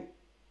they don't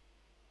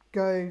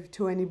go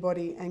to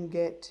anybody and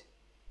get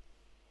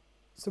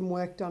some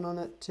work done on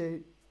it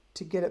to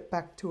get it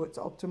back to its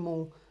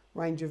optimal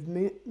range of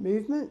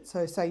movement.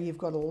 So say you've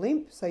got a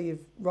limp, say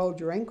you've rolled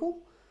your ankle.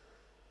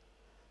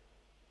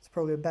 It's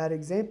probably a bad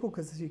example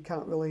because you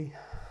can't really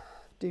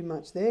do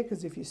much there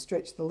because if you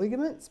stretch the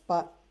ligaments.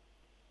 But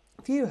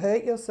if you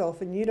hurt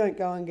yourself and you don't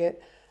go and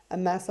get a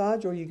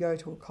massage, or you go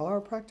to a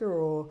chiropractor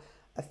or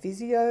a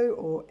physio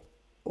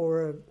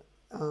or a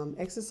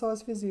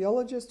exercise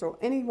physiologist or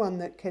anyone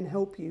that can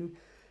help you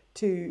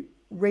to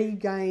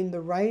regain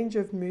the range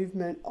of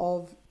movement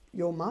of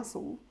your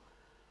muscle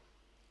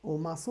or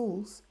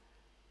muscles,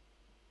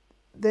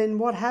 then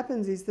what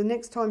happens is the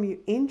next time you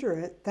injure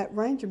it, that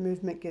range of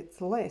movement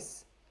gets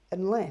less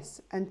and less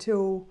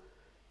until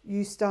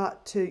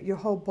your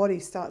whole body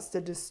starts to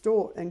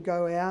distort and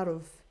go out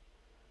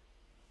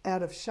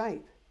of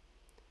shape.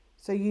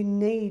 So you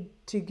need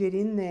to get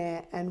in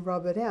there and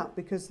rub it out,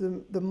 because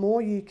the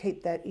more you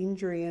keep that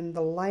injury and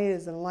the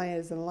layers and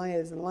layers and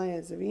layers and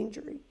layers of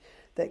injury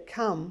that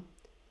come,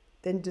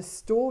 then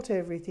distort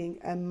everything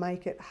and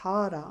make it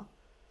harder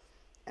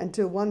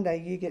until one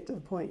day you get to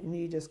the point and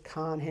you just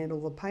can't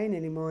handle the pain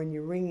anymore and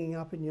you're ringing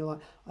up and you're like,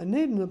 I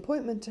need an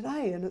appointment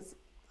today, and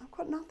I've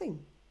got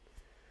nothing.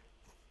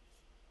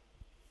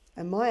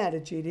 And my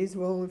attitude is,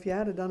 well, if you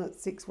had done it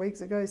 6 weeks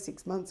ago,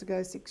 6 months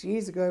ago, 6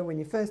 years ago, when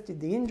you first did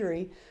the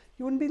injury,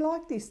 you wouldn't be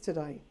like this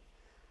today.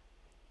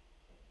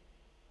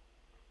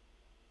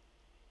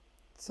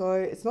 So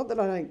it's not that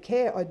I don't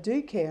care, I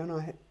do care, and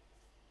I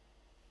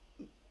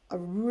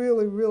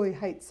really, really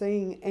hate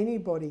seeing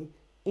anybody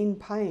in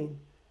pain.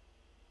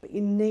 But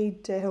you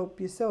need to help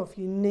yourself.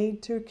 You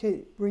need to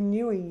keep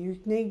renewing. You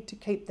need to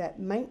keep that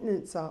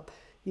maintenance up.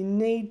 You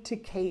need to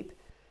keep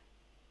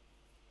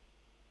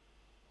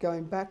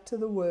going back to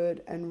the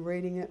Word and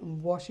reading it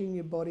and washing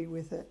your body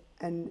with it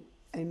and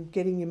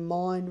getting your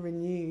mind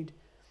renewed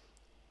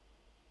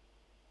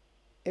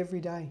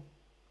every day.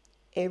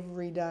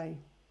 Every day.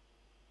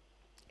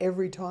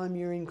 Every time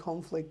you're in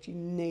conflict, you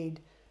need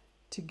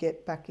to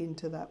get back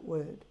into that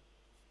Word.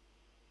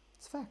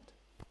 It's fact.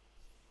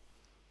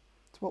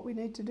 It's what we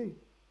need to do.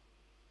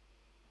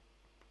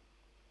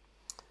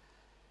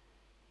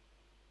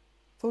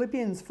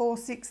 Philippians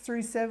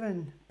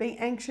 4:6-7. Be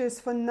anxious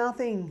for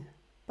nothing,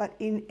 But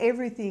in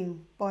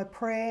everything, by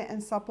prayer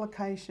and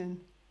supplication,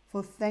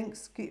 with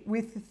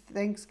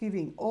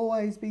thanksgiving,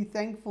 always be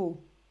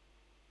thankful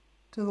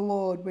to the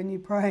Lord when you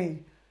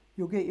pray.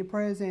 You'll get your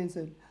prayers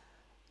answered.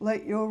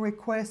 Let your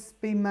requests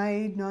be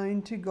made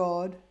known to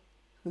God,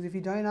 because if you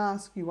don't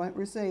ask, you won't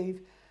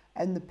receive.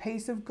 And the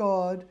peace of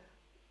God,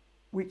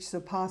 which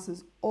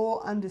surpasses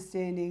all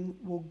understanding,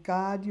 will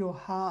guard your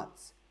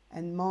hearts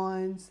and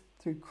minds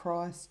through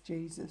Christ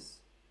Jesus.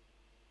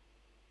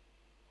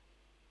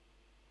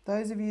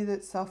 Those of you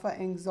that suffer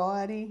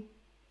anxiety,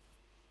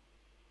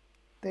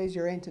 there's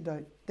your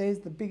antidote. There's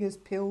the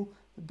biggest pill,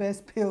 the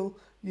best pill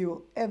you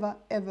will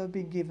ever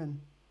be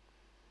given.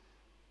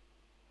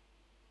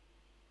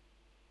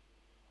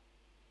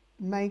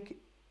 Make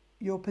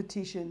your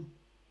petition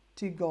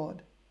to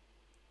God.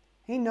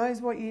 He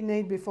knows what you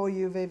need before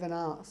you've even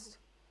asked.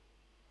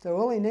 So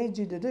all he needs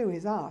you to do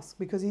is ask,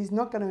 because he's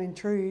not going to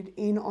intrude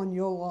in on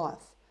your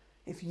life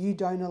if you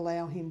don't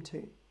allow him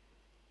to.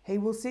 He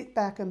will sit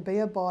back and be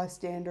a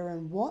bystander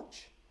and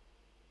watch,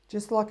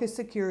 just like a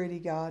security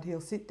guard.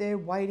 He'll sit there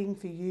waiting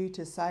for you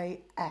to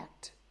say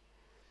act.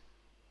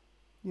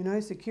 You know,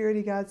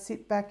 security guards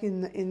sit back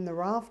in the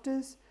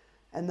rafters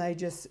and they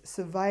just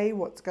survey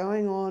what's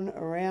going on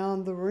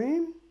around the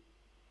room,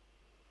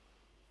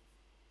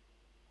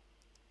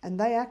 and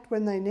they act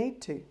when they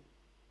need to.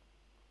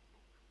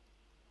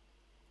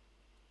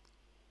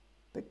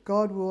 But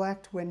God will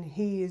act when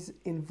he is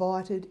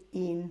invited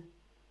in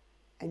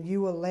and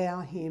you allow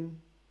him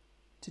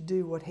to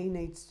do what he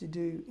needs to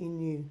do in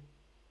you.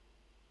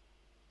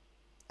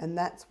 And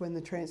that's when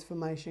the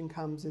transformation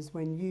comes, is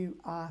when you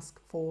ask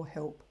for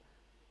help.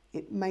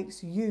 It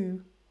makes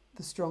you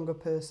the stronger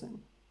person,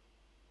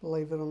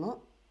 believe it or not.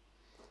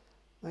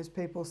 Most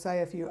people say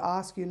if you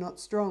ask, you're not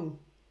strong.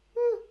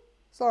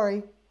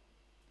 Sorry,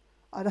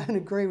 I don't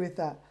agree with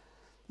that.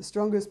 The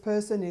strongest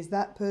person is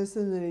that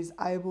person that is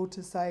able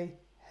to say,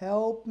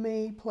 help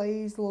me,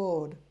 please,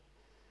 Lord.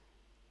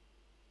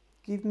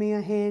 Give me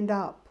a hand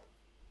up.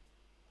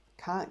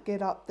 Can't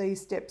get up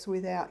these steps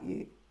without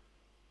you.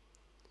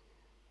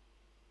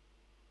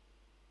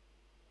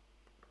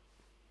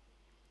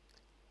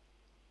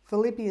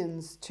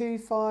 Philippians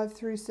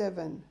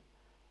 2:5-7.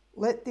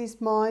 Let this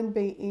mind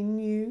be in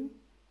you,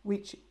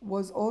 which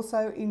was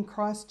also in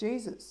Christ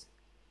Jesus,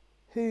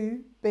 who,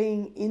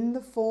 being in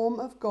the form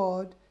of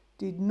God,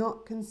 did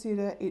not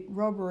consider it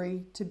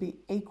robbery to be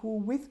equal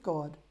with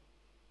God,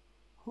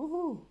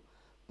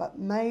 but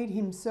made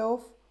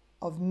himself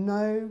of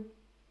no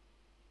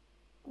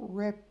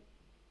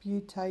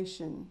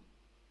reputation,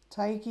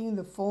 taking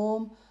the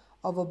form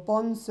of a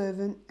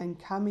bondservant and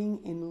coming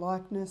in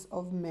likeness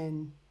of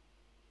men.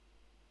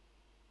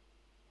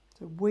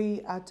 So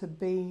we are to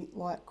be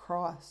like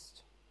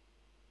Christ.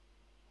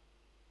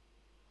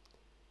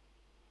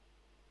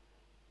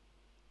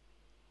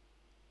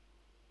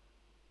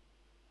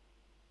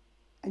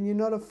 And you're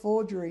not a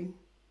forgery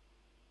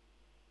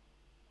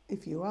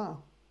if you are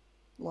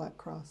like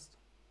Christ.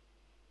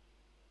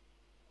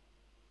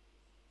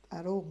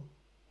 At all.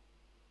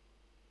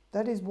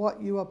 That is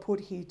what you are put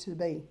here to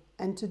be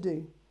and to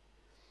do.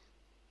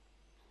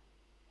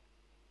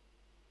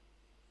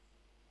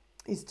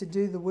 Is to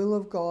do the will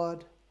of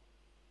God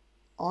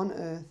on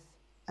earth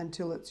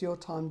until it's your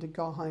time to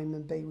go home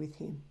and be with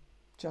him,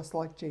 just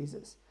like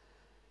Jesus.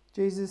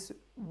 Jesus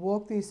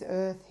walked this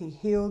earth, he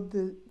healed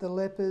the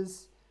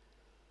lepers,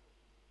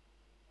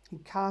 he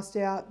cast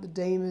out the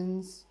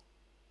demons,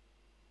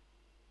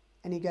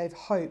 and he gave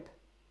hope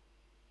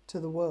to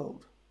the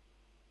world.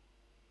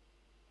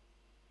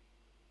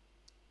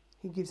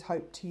 He gives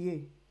hope to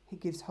you. He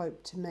gives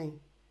hope to me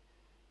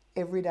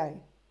every day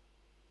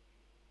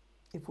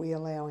if we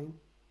allow him.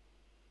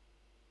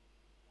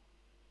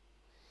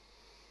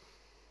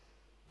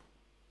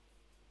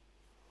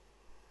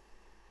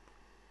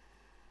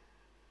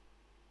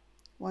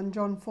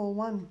 John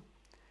 4:1.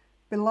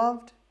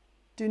 Beloved,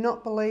 do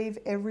not believe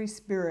every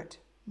spirit,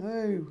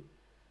 no,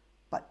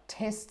 but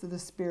test the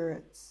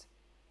spirits,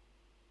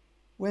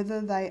 whether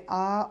they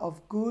are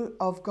of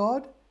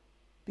God,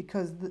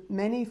 because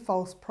many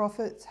false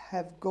prophets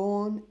have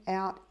gone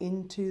out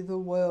into the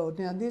world.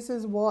 Now, this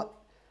is what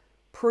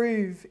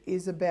prove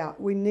is about.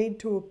 We need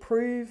to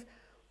approve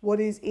what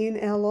is in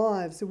our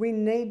lives. We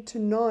need to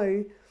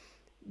know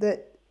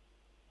that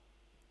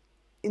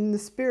in the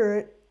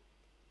spirit,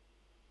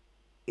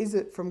 is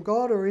it from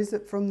God or is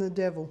it from the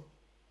devil?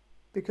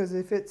 Because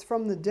if it's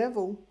from the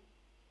devil,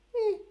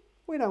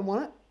 we don't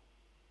want it.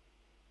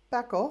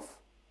 Back off.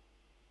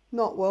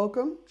 Not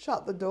welcome.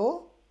 Shut the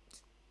door.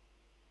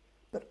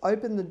 But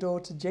open the door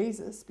to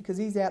Jesus, because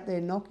he's out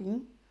there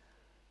knocking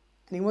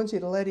and he wants you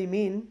to let him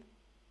in.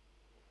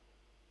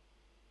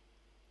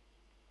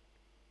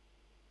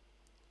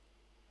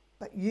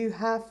 But you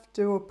have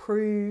to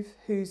approve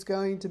who's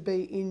going to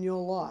be in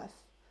your life.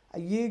 Are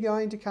you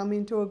going to come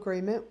into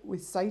agreement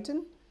with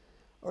Satan,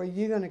 or are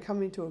you going to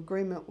come into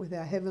agreement with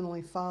our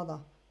Heavenly Father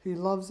who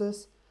loves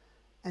us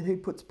and who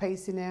puts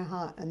peace in our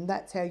heart? And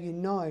that's how you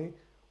know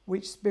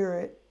which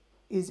spirit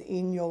is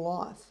in your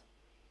life.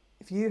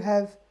 If you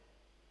have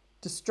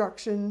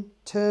destruction,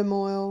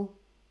 turmoil,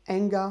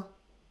 anger,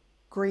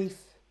 grief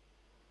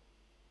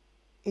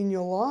in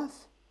your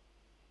life,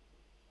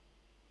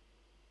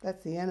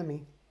 that's the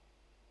enemy.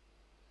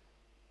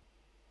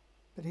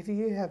 But if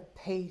you have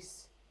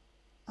peace,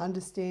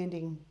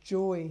 understanding,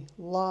 joy,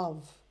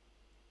 love,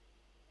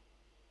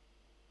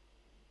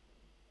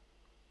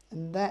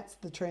 and that's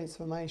the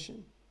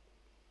transformation.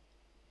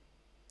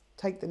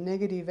 Take the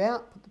negative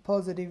out, put the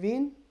positive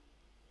in.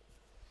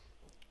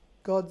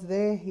 God's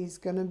there. He's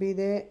going to be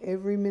there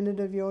every minute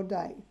of your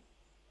day.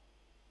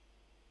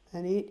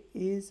 And it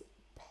is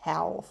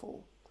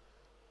powerful.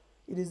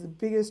 It is the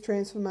biggest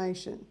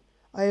transformation.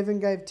 I even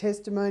gave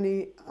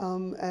testimony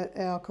at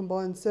our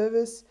combined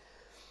service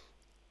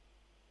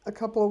a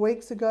couple of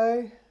weeks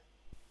ago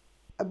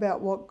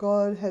about what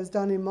God has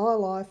done in my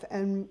life.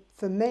 And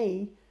for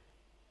me,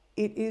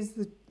 it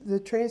is the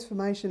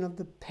transformation of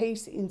the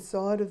peace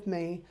inside of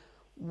me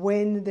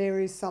when there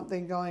is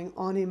something going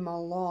on in my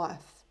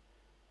life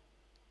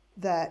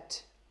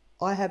that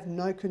I have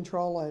no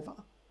control over.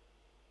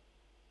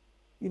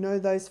 You know,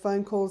 those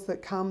phone calls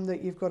that come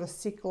that you've got a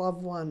sick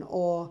loved one,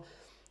 or,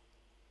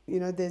 you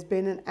know, there's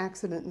been an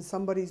accident and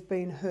somebody's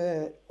been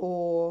hurt,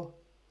 or,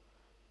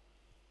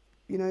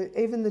 you know,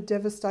 even the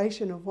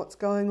devastation of what's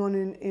going on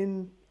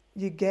in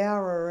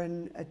Eugowra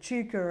and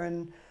Echuca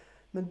and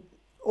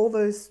all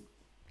those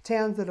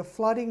towns that are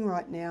flooding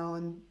right now,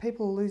 and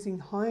people are losing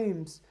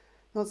homes.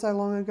 Not so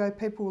long ago,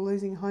 people were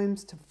losing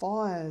homes to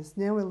fires.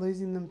 Now we're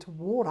losing them to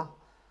water.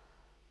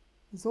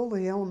 There's all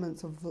the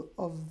elements of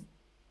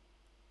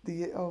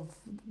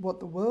what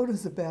the world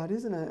is about,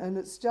 isn't it? And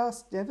it's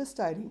just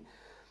devastating.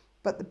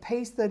 But the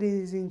peace that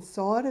is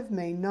inside of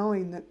me,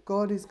 knowing that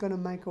God is going to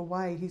make a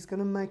way, He's going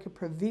to make a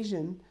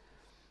provision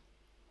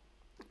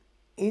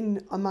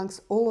in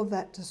amongst all of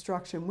that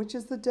destruction, which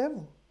is the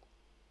devil.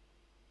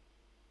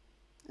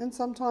 And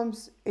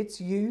sometimes it's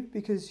you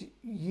because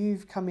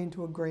you've come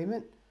into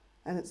agreement,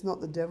 and it's not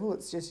the devil,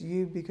 it's just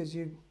you because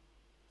you've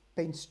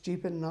been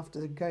stupid enough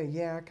to go,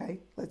 yeah, okay,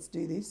 let's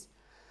do this.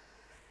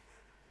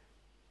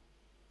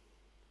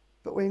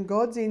 But when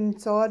God's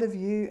inside of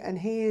you and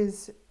He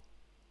is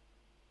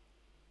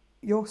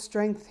your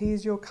strength, He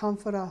is your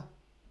comforter,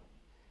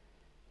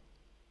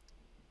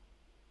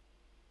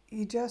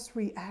 you just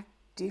react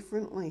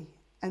differently.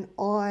 And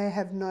I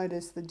have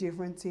noticed the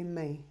difference in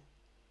me.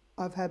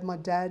 I've had my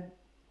dad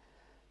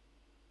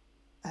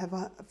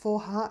have 4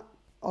 heart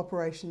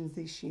operations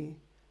this year,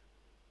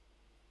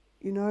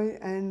 you know,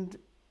 and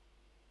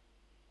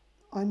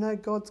I know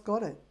God's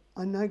got it.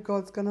 I know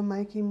God's going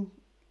to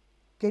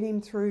get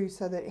him through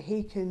so that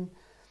he can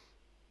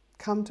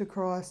come to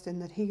Christ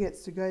and that he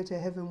gets to go to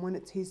heaven when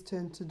it's his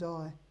turn to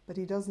die. But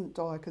he doesn't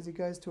die because he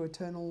goes to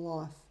eternal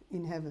life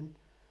in heaven.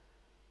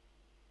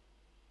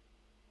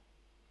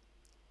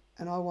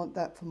 And I want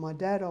that for my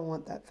dad. I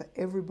want that for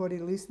everybody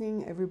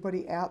listening,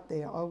 everybody out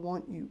there. I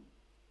want you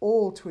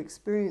all to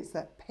experience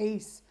that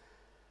peace,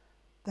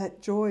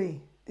 that joy.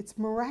 It's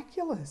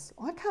miraculous.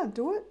 I can't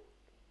do it.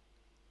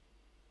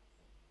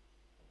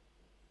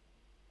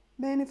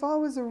 Man, if I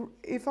was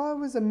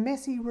a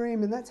messy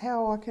room, and that's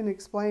how I can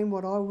explain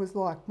what I was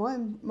like.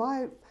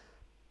 I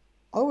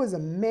was a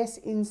mess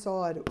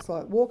inside. It was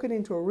like walking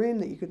into a room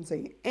that you couldn't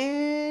see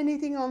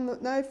anything on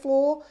no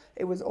floor.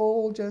 It was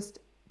all just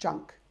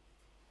junk.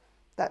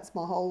 That's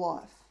my whole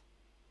life.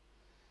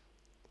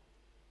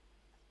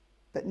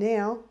 But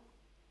now,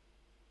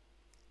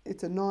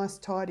 it's a nice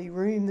tidy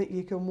room that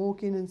you can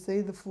walk in and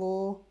see the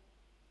floor.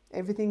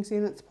 Everything's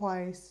in its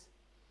place.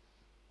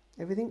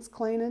 Everything's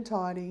clean and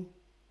tidy.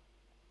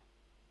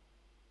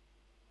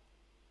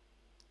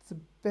 It's the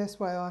best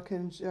way I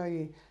can show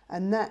you.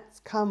 And that's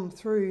come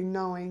through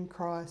knowing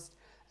Christ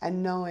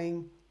and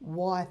knowing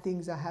why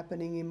things are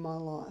happening in my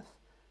life.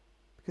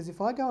 Because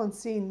if I go and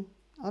sin,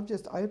 I've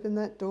just opened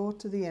that door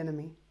to the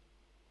enemy.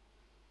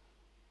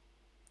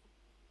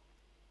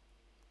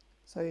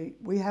 So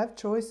we have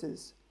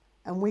choices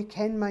and we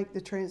can make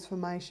the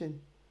transformation.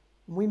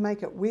 We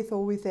make it with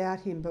or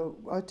without him, but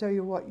I tell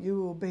you what,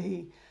 you will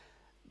be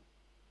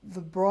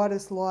the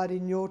brightest light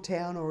in your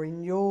town or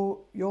in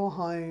your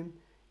home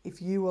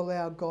if you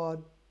allow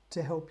God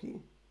to help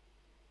you.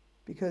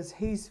 Because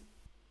he's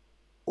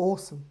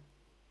awesome.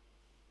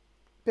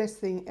 Best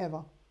thing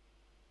ever.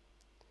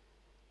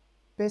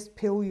 Best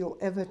pill you'll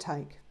ever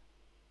take.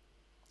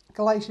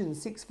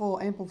 Galatians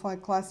 6:4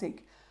 Amplified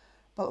Classic.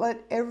 But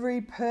let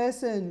every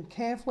person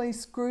carefully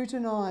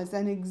scrutinize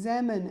and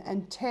examine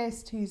and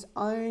test his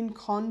own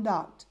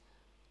conduct.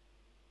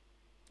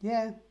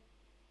 Yeah.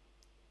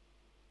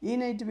 You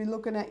need to be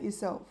looking at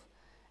yourself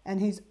and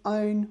his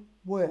own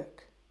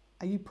work.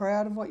 Are you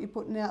proud of what you're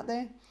putting out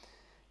there?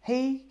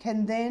 He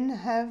can then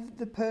have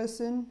the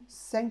person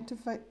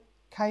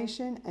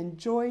sanctification and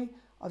joy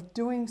of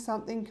doing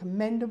something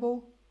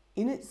commendable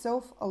in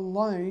itself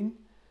alone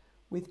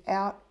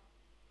without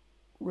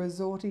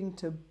resorting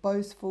to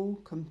boastful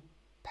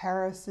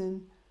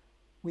comparison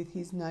with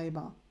his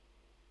neighbour.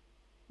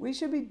 We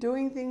should be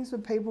doing things for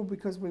people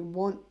because we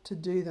want to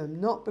do them,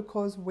 not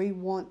because we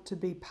want to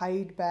be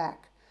paid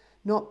back,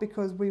 not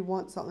because we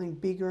want something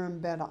bigger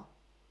and better.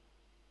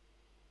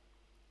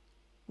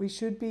 We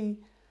should be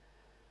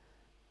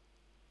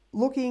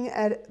looking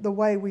at the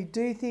way we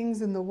do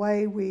things and the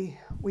way we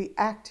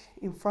act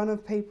in front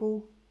of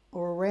people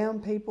or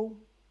around people.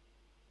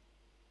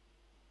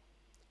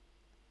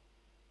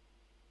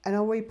 And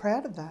are we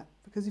proud of that?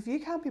 Because if you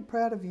can't be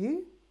proud of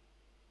you,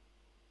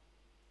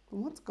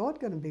 then what's God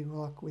going to be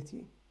like with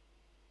you?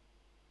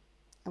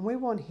 And we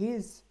want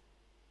His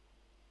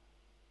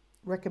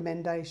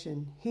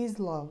recommendation, His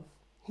love,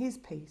 His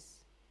peace.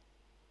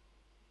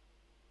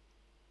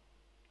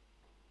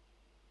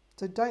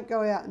 So don't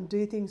go out and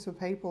do things for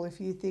people if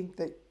you think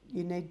that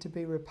you need to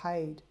be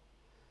repaid.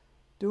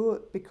 Do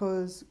it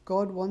because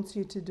God wants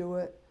you to do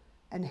it,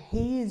 and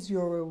He is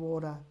your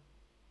rewarder.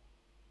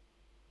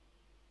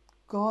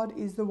 God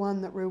is the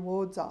one that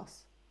rewards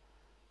us.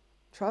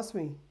 Trust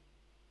me.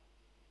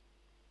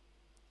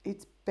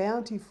 It's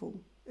bountiful.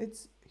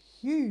 It's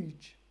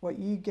huge what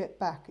you get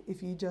back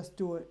if you just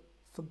do it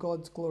for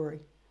God's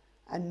glory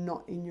and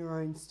not in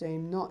your own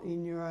steam, not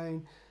in your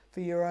own,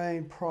 for your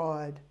own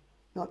pride,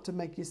 not to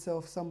make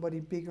yourself somebody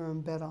bigger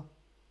and better.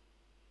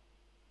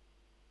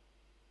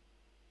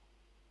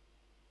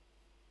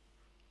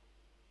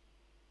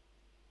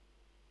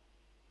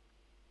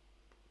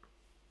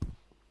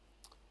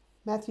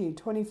 Matthew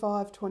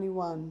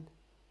 25:21.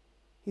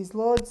 His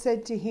Lord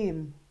said to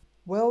him,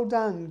 "Well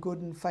done,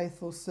 good and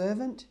faithful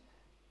servant.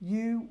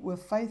 You were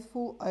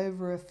faithful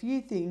over a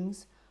few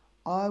things.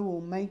 I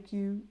will make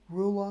you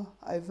ruler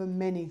over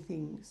many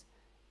things.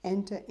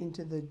 Enter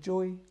into the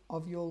joy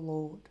of your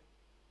Lord."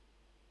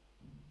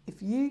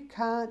 If you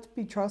can't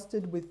be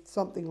trusted with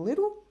something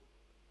little,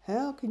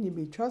 how can you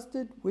be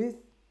trusted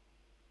with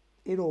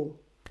it all?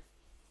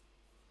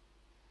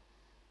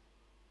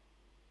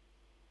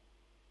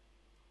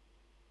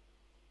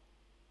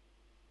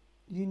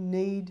 You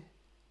need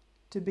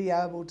to be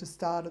able to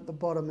start at the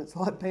bottom. It's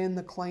like being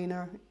the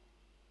cleaner.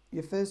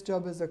 Your first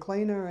job is a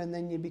cleaner and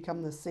then you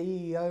become the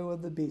CEO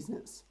of the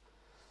business.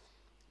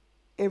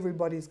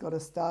 Everybody's got to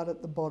start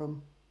at the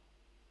bottom.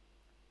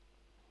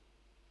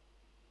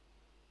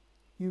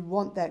 You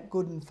want that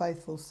good and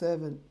faithful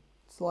servant.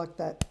 It's like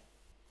that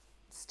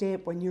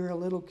stamp when you were a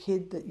little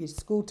kid that your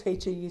school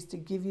teacher used to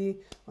give you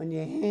on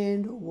your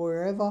hand or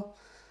wherever,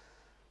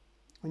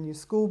 on your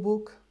school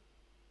book.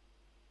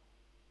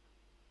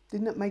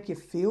 Didn't it make you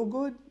feel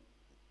good?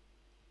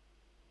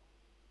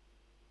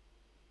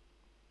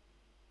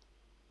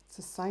 It's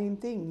the same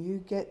thing. You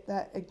get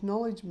that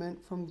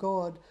acknowledgement from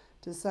God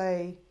to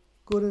say,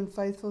 "Good and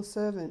faithful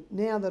servant,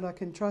 now that I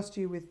can trust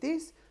you with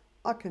this,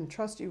 I can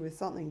trust you with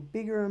something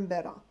bigger and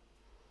better."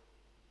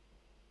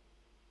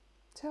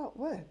 That's how it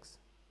works.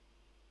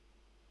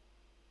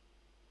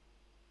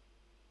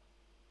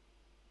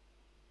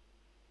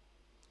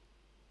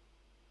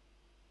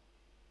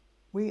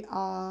 We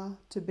are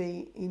to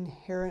be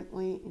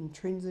inherently,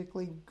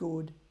 intrinsically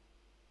good,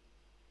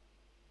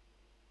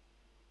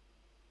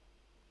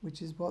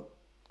 which is what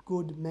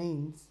good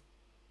means.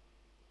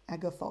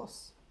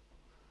 Agathos.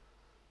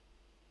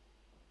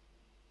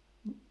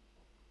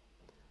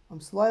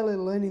 I'm slowly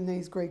learning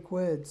these Greek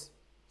words.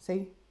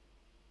 See?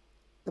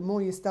 The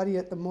more you study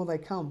it, the more they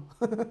come.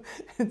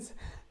 It's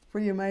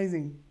pretty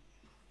amazing.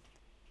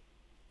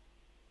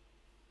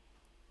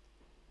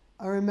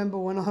 I remember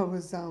when I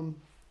was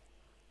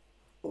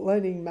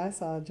learning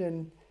massage,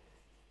 and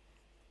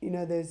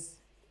there's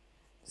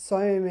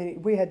so many.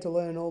 We had to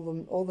learn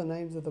all the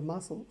names of the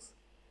muscles.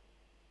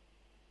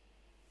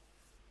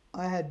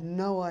 I had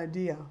no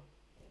idea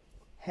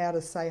how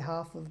to say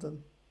half of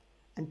them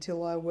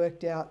until I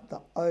worked out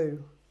the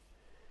O.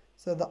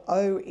 So the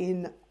O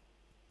in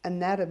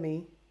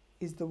anatomy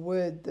is the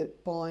word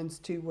that binds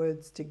two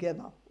words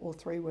together, or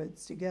three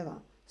words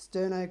together.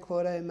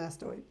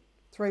 Sternocleidomastoid.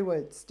 3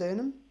 words: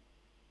 sternum,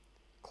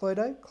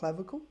 cleido,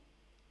 clavicle,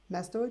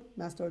 mastoid,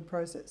 mastoid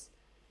process.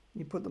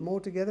 You put them all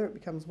together, it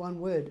becomes one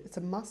word. It's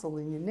a muscle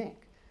in your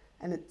neck,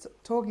 and it's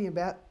talking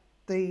about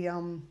the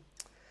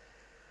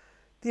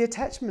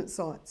attachment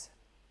sites,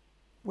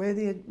 where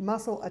the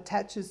muscle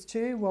attaches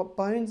to, what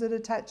bones it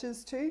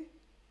attaches to,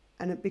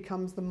 and it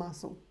becomes the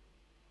muscle.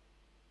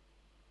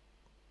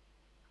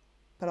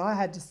 But I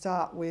had to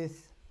start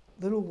with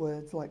little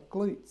words like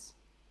glutes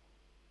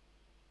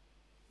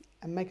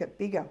and make it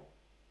bigger.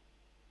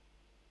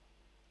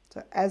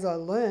 So as I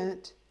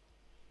learnt,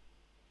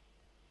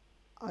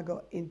 I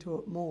got into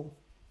it more.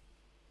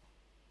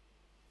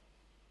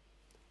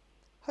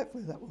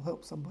 Hopefully that will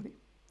help somebody.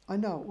 I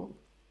know it will.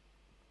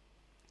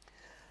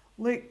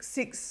 Luke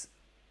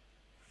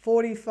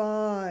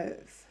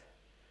 6:45.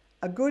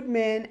 A good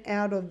man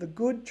out of the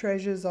good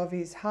treasures of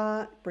his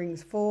heart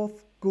brings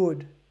forth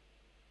good.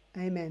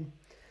 Amen.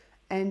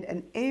 And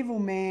an evil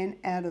man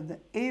out of the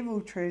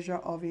evil treasure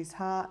of his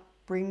heart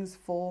brings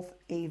forth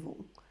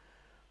evil.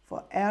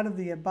 For out of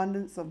the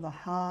abundance of the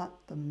heart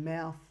the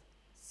mouth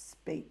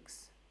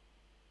speaks.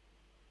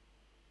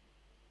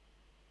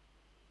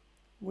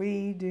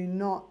 We do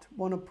not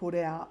want to put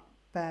out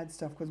bad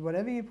stuff, because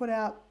whatever you put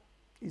out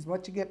is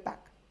what you get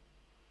back.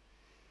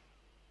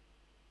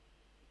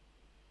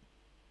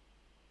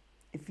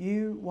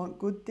 you want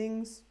good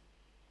things,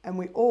 and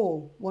we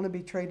all want to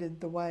be treated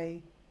the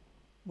way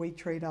we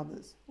treat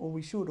others, or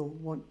we should all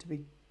want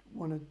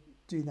to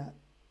do that.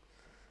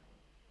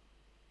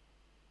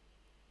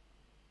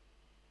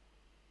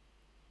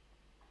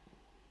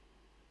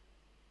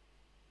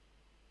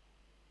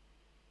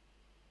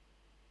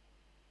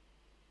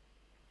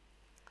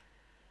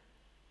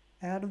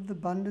 Out of the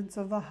abundance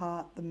of the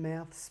heart, the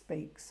mouth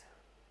speaks.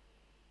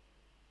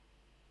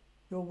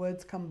 Your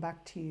words come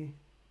back to you.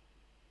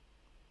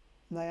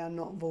 They are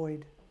not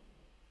void.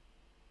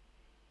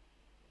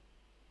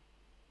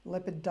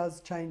 Leopard does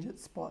change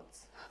its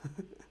spots.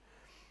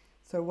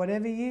 So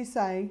whatever you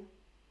say,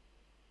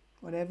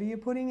 whatever you're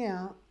putting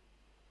out,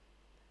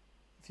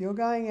 if you're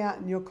going out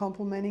and you're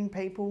complimenting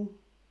people,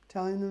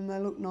 telling them they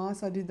look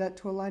nice. I did that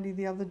to a lady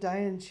the other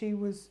day, and she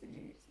was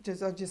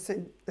I just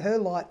said her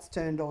lights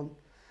turned on.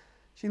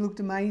 She looked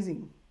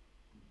amazing.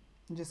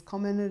 And just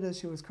commented as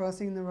she was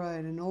crossing the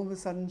road, and all of a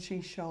sudden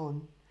she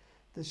shone.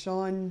 The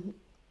shine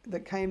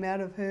that came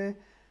out of her,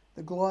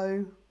 the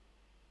glow,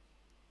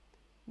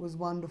 was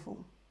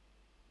wonderful.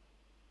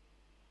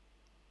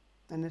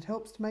 And it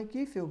helps to make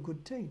you feel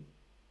good too.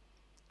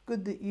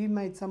 Good that you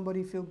made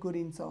somebody feel good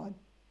inside.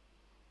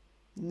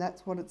 And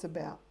that's what it's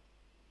about.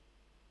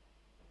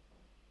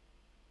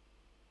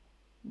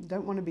 You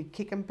don't want to be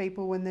kicking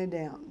people when they're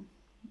down.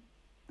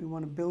 We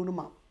want to build them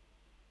up.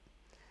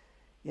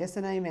 Yes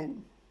and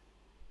amen.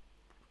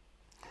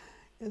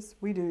 Yes,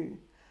 we do.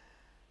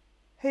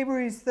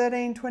 Hebrews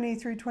 13:20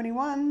 through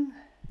 21.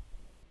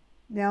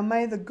 Now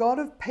may the God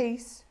of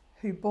peace,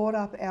 who brought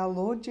up our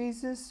Lord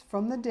Jesus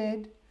from the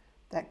dead,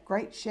 that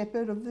great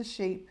shepherd of the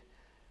sheep,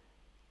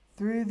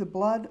 through the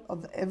blood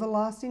of the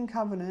everlasting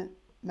covenant,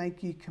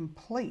 make you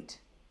complete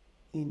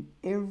in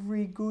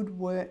every good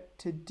work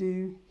to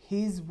do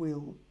his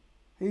will.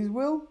 Whose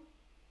will?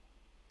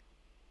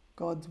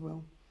 God's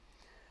will.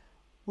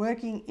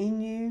 Working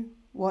in you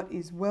what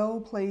is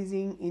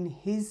well-pleasing in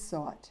his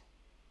sight,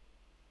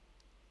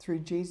 through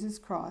Jesus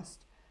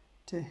Christ,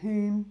 to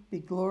whom be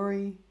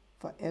glory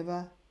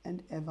forever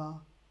and ever.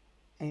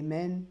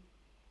 Amen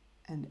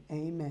and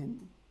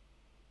amen.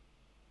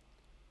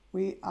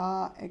 We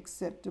are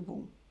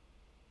acceptable.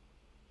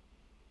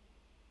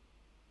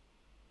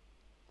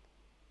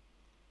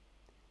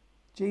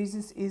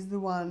 Jesus is the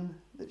one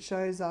that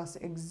shows us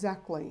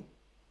exactly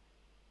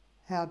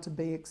how to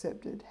be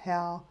accepted,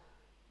 how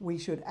we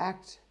should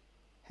act,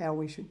 how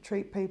we should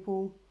treat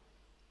people.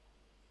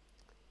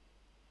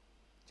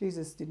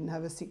 Jesus didn't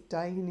have a sick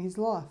day in his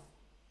life,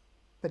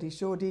 but he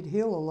sure did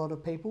heal a lot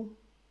of people.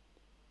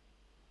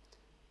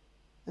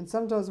 And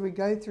sometimes we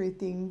go through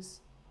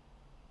things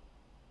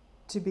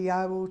to be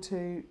able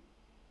to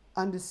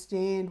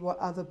understand what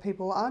other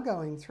people are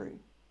going through.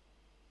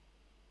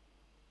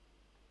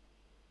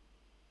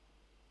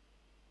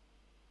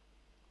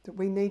 That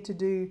we need to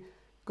do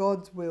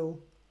God's will,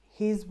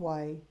 his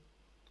way,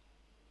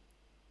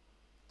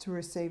 to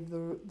receive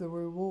the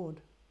reward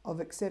of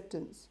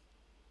acceptance.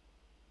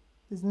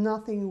 There's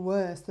nothing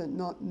worse than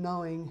not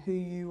knowing who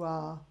you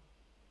are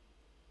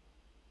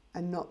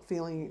and not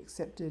feeling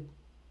accepted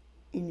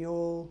in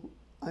your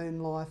own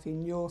life,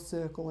 in your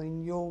circle,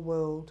 in your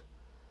world.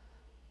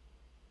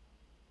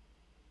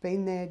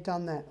 Been there,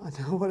 done that.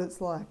 I know what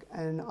it's like.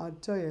 And I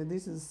tell you,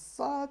 this is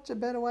such a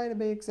better way to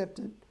be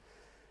accepted.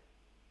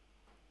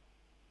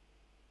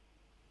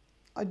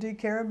 I do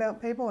care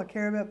about people. I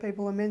care about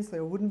people immensely.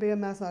 I wouldn't be a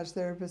massage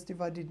therapist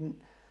if I didn't.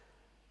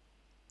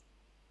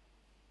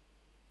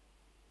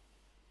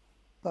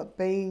 But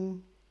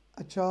being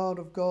a child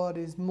of God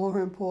is more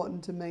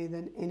important to me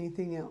than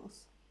anything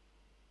else.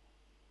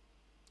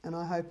 And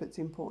I hope it's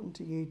important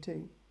to you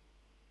too.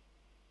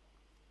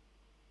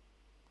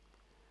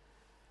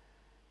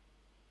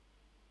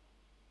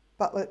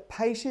 But let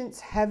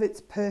patience have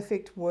its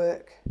perfect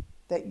work,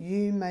 that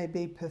you may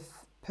be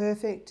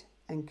perfect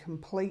and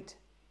complete,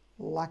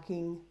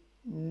 lacking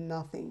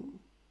nothing.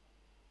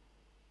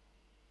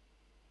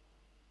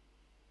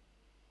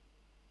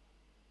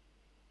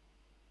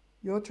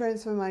 Your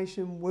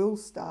transformation will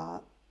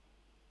start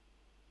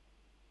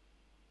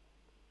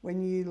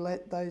when you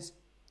let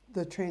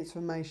the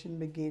transformation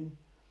begin.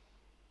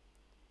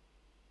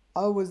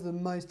 I was the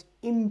most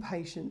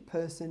impatient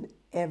person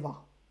ever.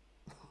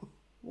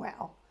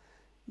 Wow.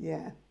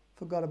 Yeah,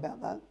 forgot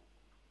about that.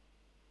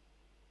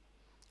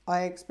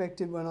 I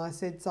expected when I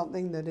said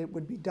something that it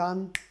would be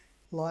done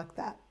like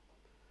that.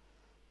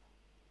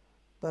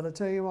 But I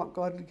tell you what,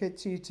 God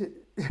gets you to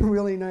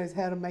really knows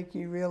how to make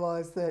you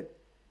realise that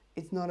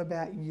it's not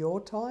about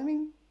your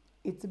timing,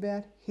 it's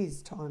about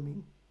his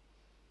timing.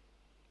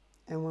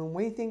 And when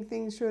we think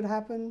things should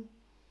happen,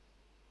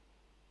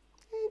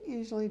 it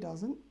usually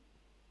doesn't.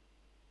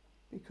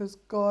 Because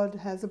God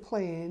has a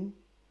plan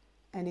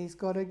and he's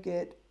got to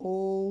get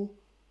all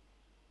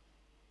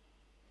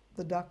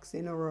the ducks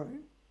in a row,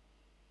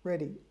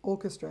 ready,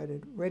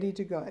 orchestrated, ready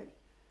to go.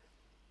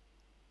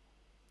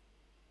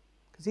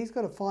 Because he's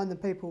got to find the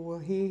people who will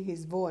hear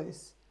his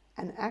voice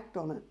and act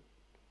on it.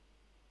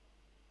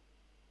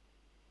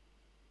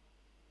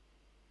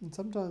 And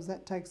sometimes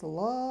that takes a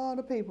lot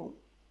of people.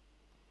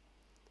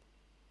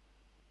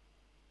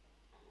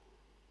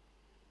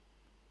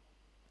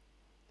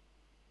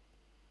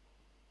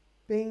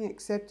 Being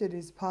accepted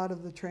is part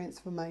of the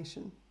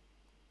transformation.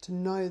 To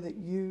know that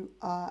you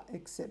are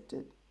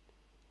accepted,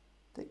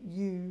 that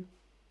you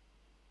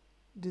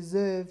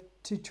deserve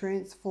to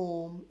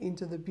transform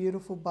into the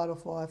beautiful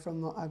butterfly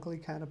from the ugly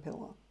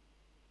caterpillar.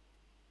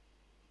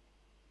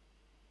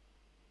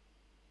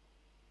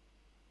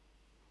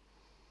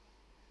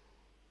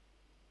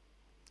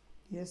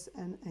 Yes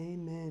and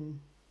amen.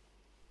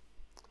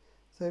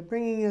 So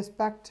bringing us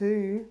back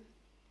to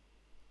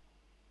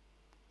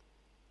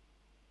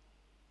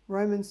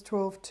Romans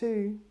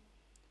 12:2,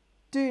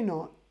 do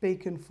not be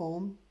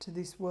conformed to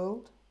this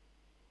world,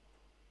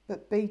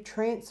 but be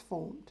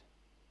transformed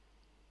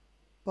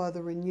by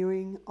the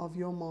renewing of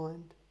your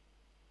mind,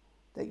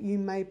 that you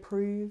may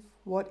prove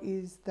what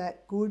is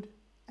that good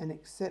and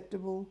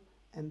acceptable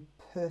and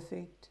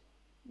perfect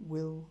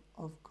will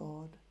of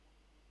God.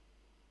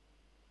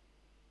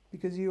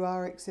 Because you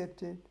are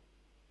accepted,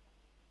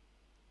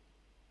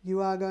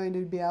 you are going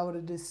to be able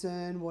to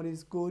discern what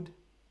is good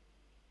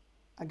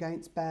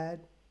against bad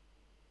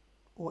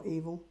or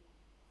evil.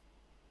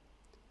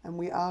 And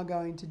we are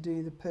going to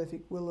do the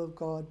perfect will of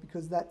God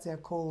because that's our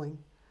calling.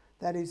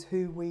 That is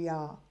who we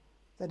are.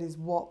 That is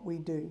what we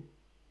do.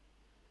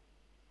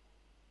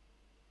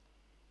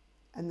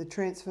 And the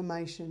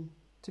transformation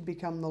to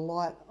become the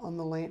light on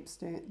the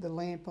lampstand, the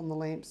lamp on the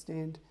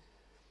lampstand,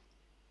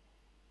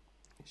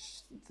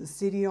 the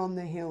city on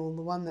the hill,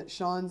 the one that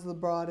shines the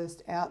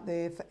brightest out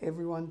there for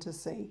everyone to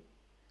see.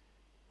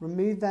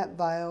 Remove that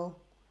veil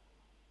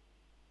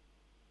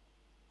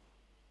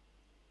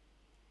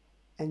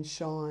and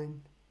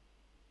shine.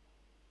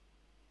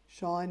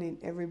 Shine in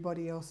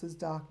everybody else's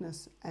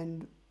darkness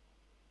and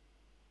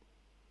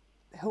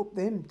help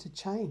them to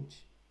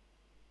change.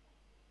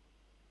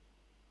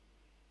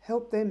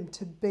 Help them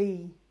to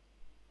be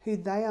who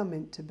they are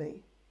meant to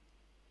be.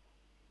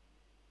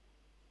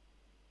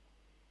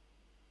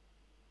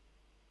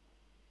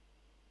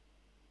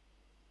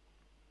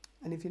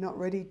 And if you're not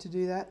ready to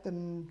do that,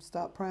 then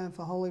start praying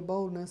for holy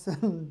boldness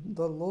and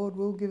the Lord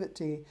will give it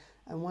to you.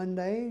 And one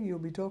day you'll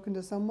be talking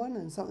to someone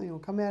and something will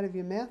come out of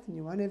your mouth and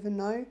you won't even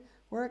know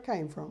where it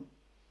came from.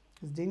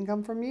 Because it didn't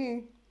come from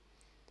you.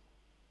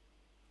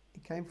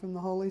 It came from the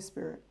Holy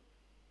Spirit.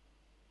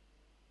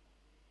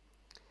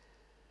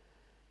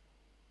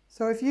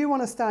 So if you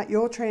want to start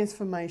your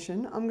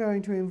transformation, I'm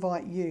going to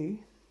invite you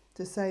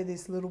to say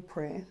this little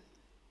prayer.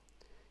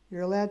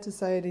 You're allowed to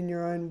say it in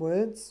your own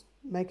words.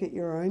 Make it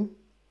your own.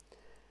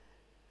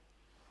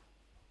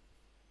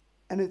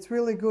 And it's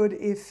really good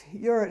if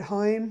you're at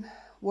home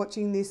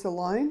watching this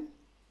alone.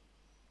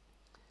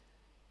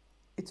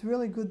 It's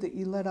really good that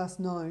you let us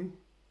know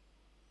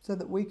so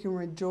that we can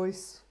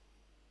rejoice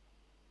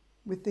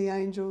with the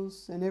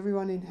angels and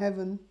everyone in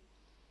heaven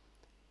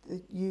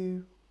that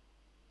you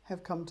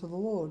have come to the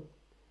Lord.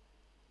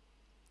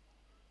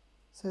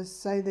 So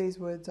say these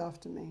words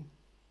after me.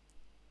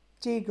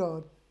 Dear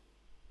God,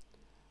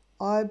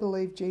 I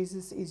believe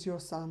Jesus is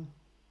your Son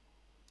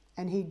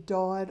and he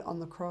died on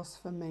the cross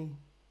for me.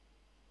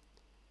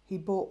 He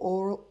bore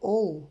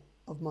all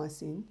of my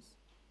sins,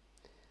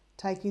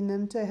 taking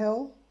them to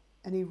hell,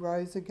 and he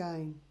rose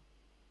again.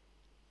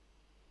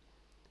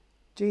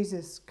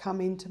 Jesus,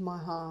 come into my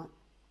heart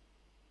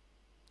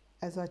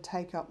as I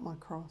take up my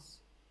cross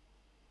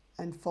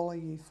and follow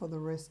you for the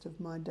rest of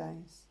my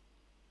days.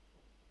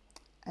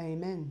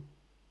 Amen.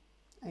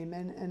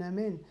 Amen and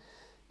amen.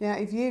 Now,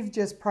 if you've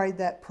just prayed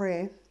that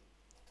prayer,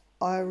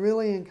 I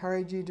really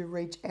encourage you to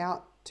reach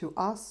out to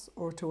us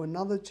or to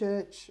another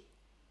church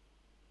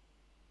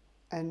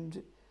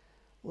and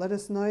let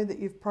us know that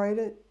you've prayed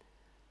it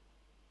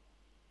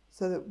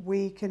so that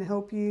we can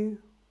help you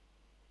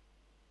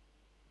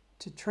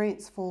to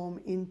transform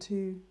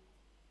into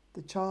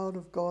the child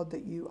of God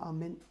that you are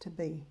meant to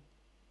be.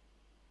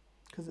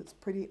 Because it's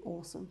pretty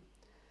awesome.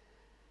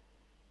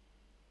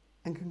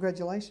 And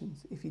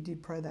congratulations if you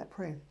did pray that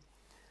prayer.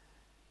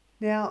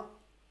 Now,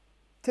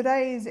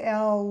 today is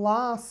our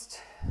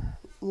last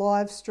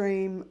live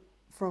stream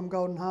from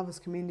Golden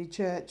Harvest Community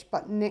Church,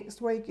 but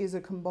next week is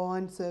a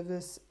combined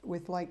service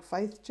with Lake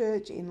Faith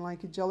Church in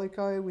Lake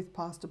Angelico with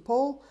Pastor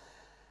Paul,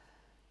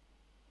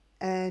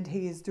 and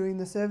he is doing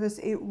the service.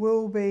 It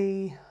will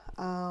be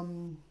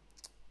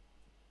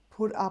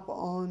put up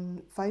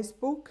on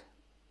Facebook,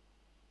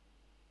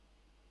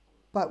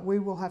 but we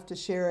will have to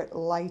share it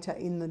later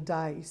in the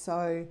day.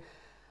 So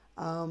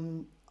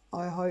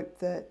I hope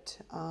that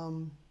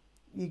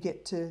you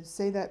get to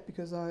see that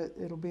because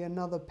it'll be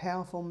another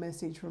powerful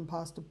message from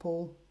Pastor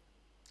Paul,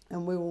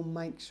 and we will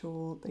make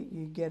sure that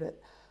you get it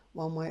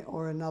one way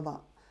or another.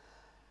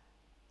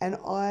 And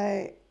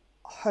I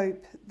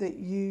hope that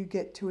you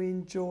get to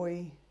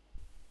enjoy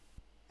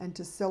and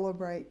to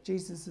celebrate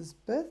Jesus'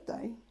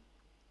 birthday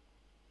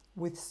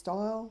with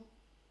style,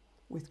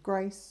 with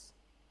grace,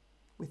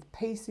 with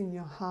peace in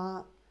your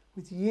heart,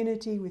 with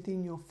unity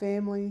within your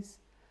families.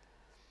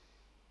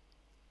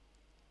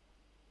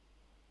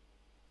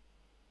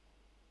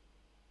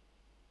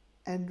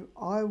 And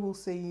I will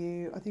see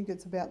you, I think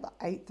it's about the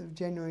 8th of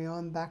January,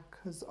 I'm back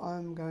because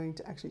I'm going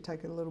to actually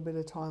take a little bit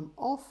of time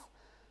off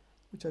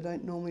which I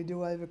don't normally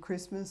do over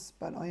Christmas,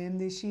 but I am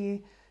this year,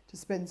 to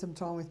spend some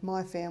time with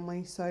my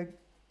family. So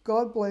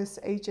God bless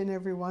each and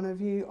every one of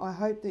you. I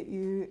hope that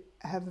you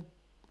have a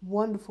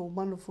wonderful,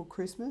 wonderful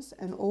Christmas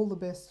and all the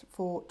best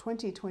for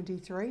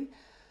 2023.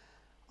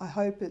 I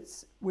hope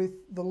it's with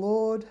the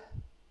Lord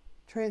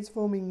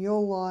transforming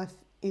your life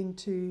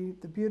into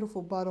the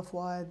beautiful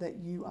butterfly that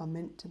you are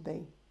meant to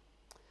be.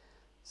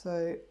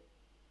 So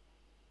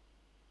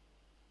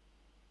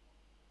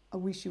I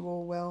wish you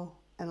all well,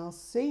 and I'll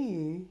see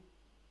you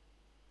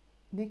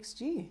next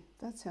year.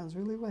 That sounds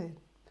really weird.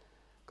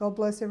 God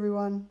bless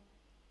everyone.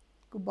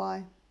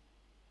 Goodbye.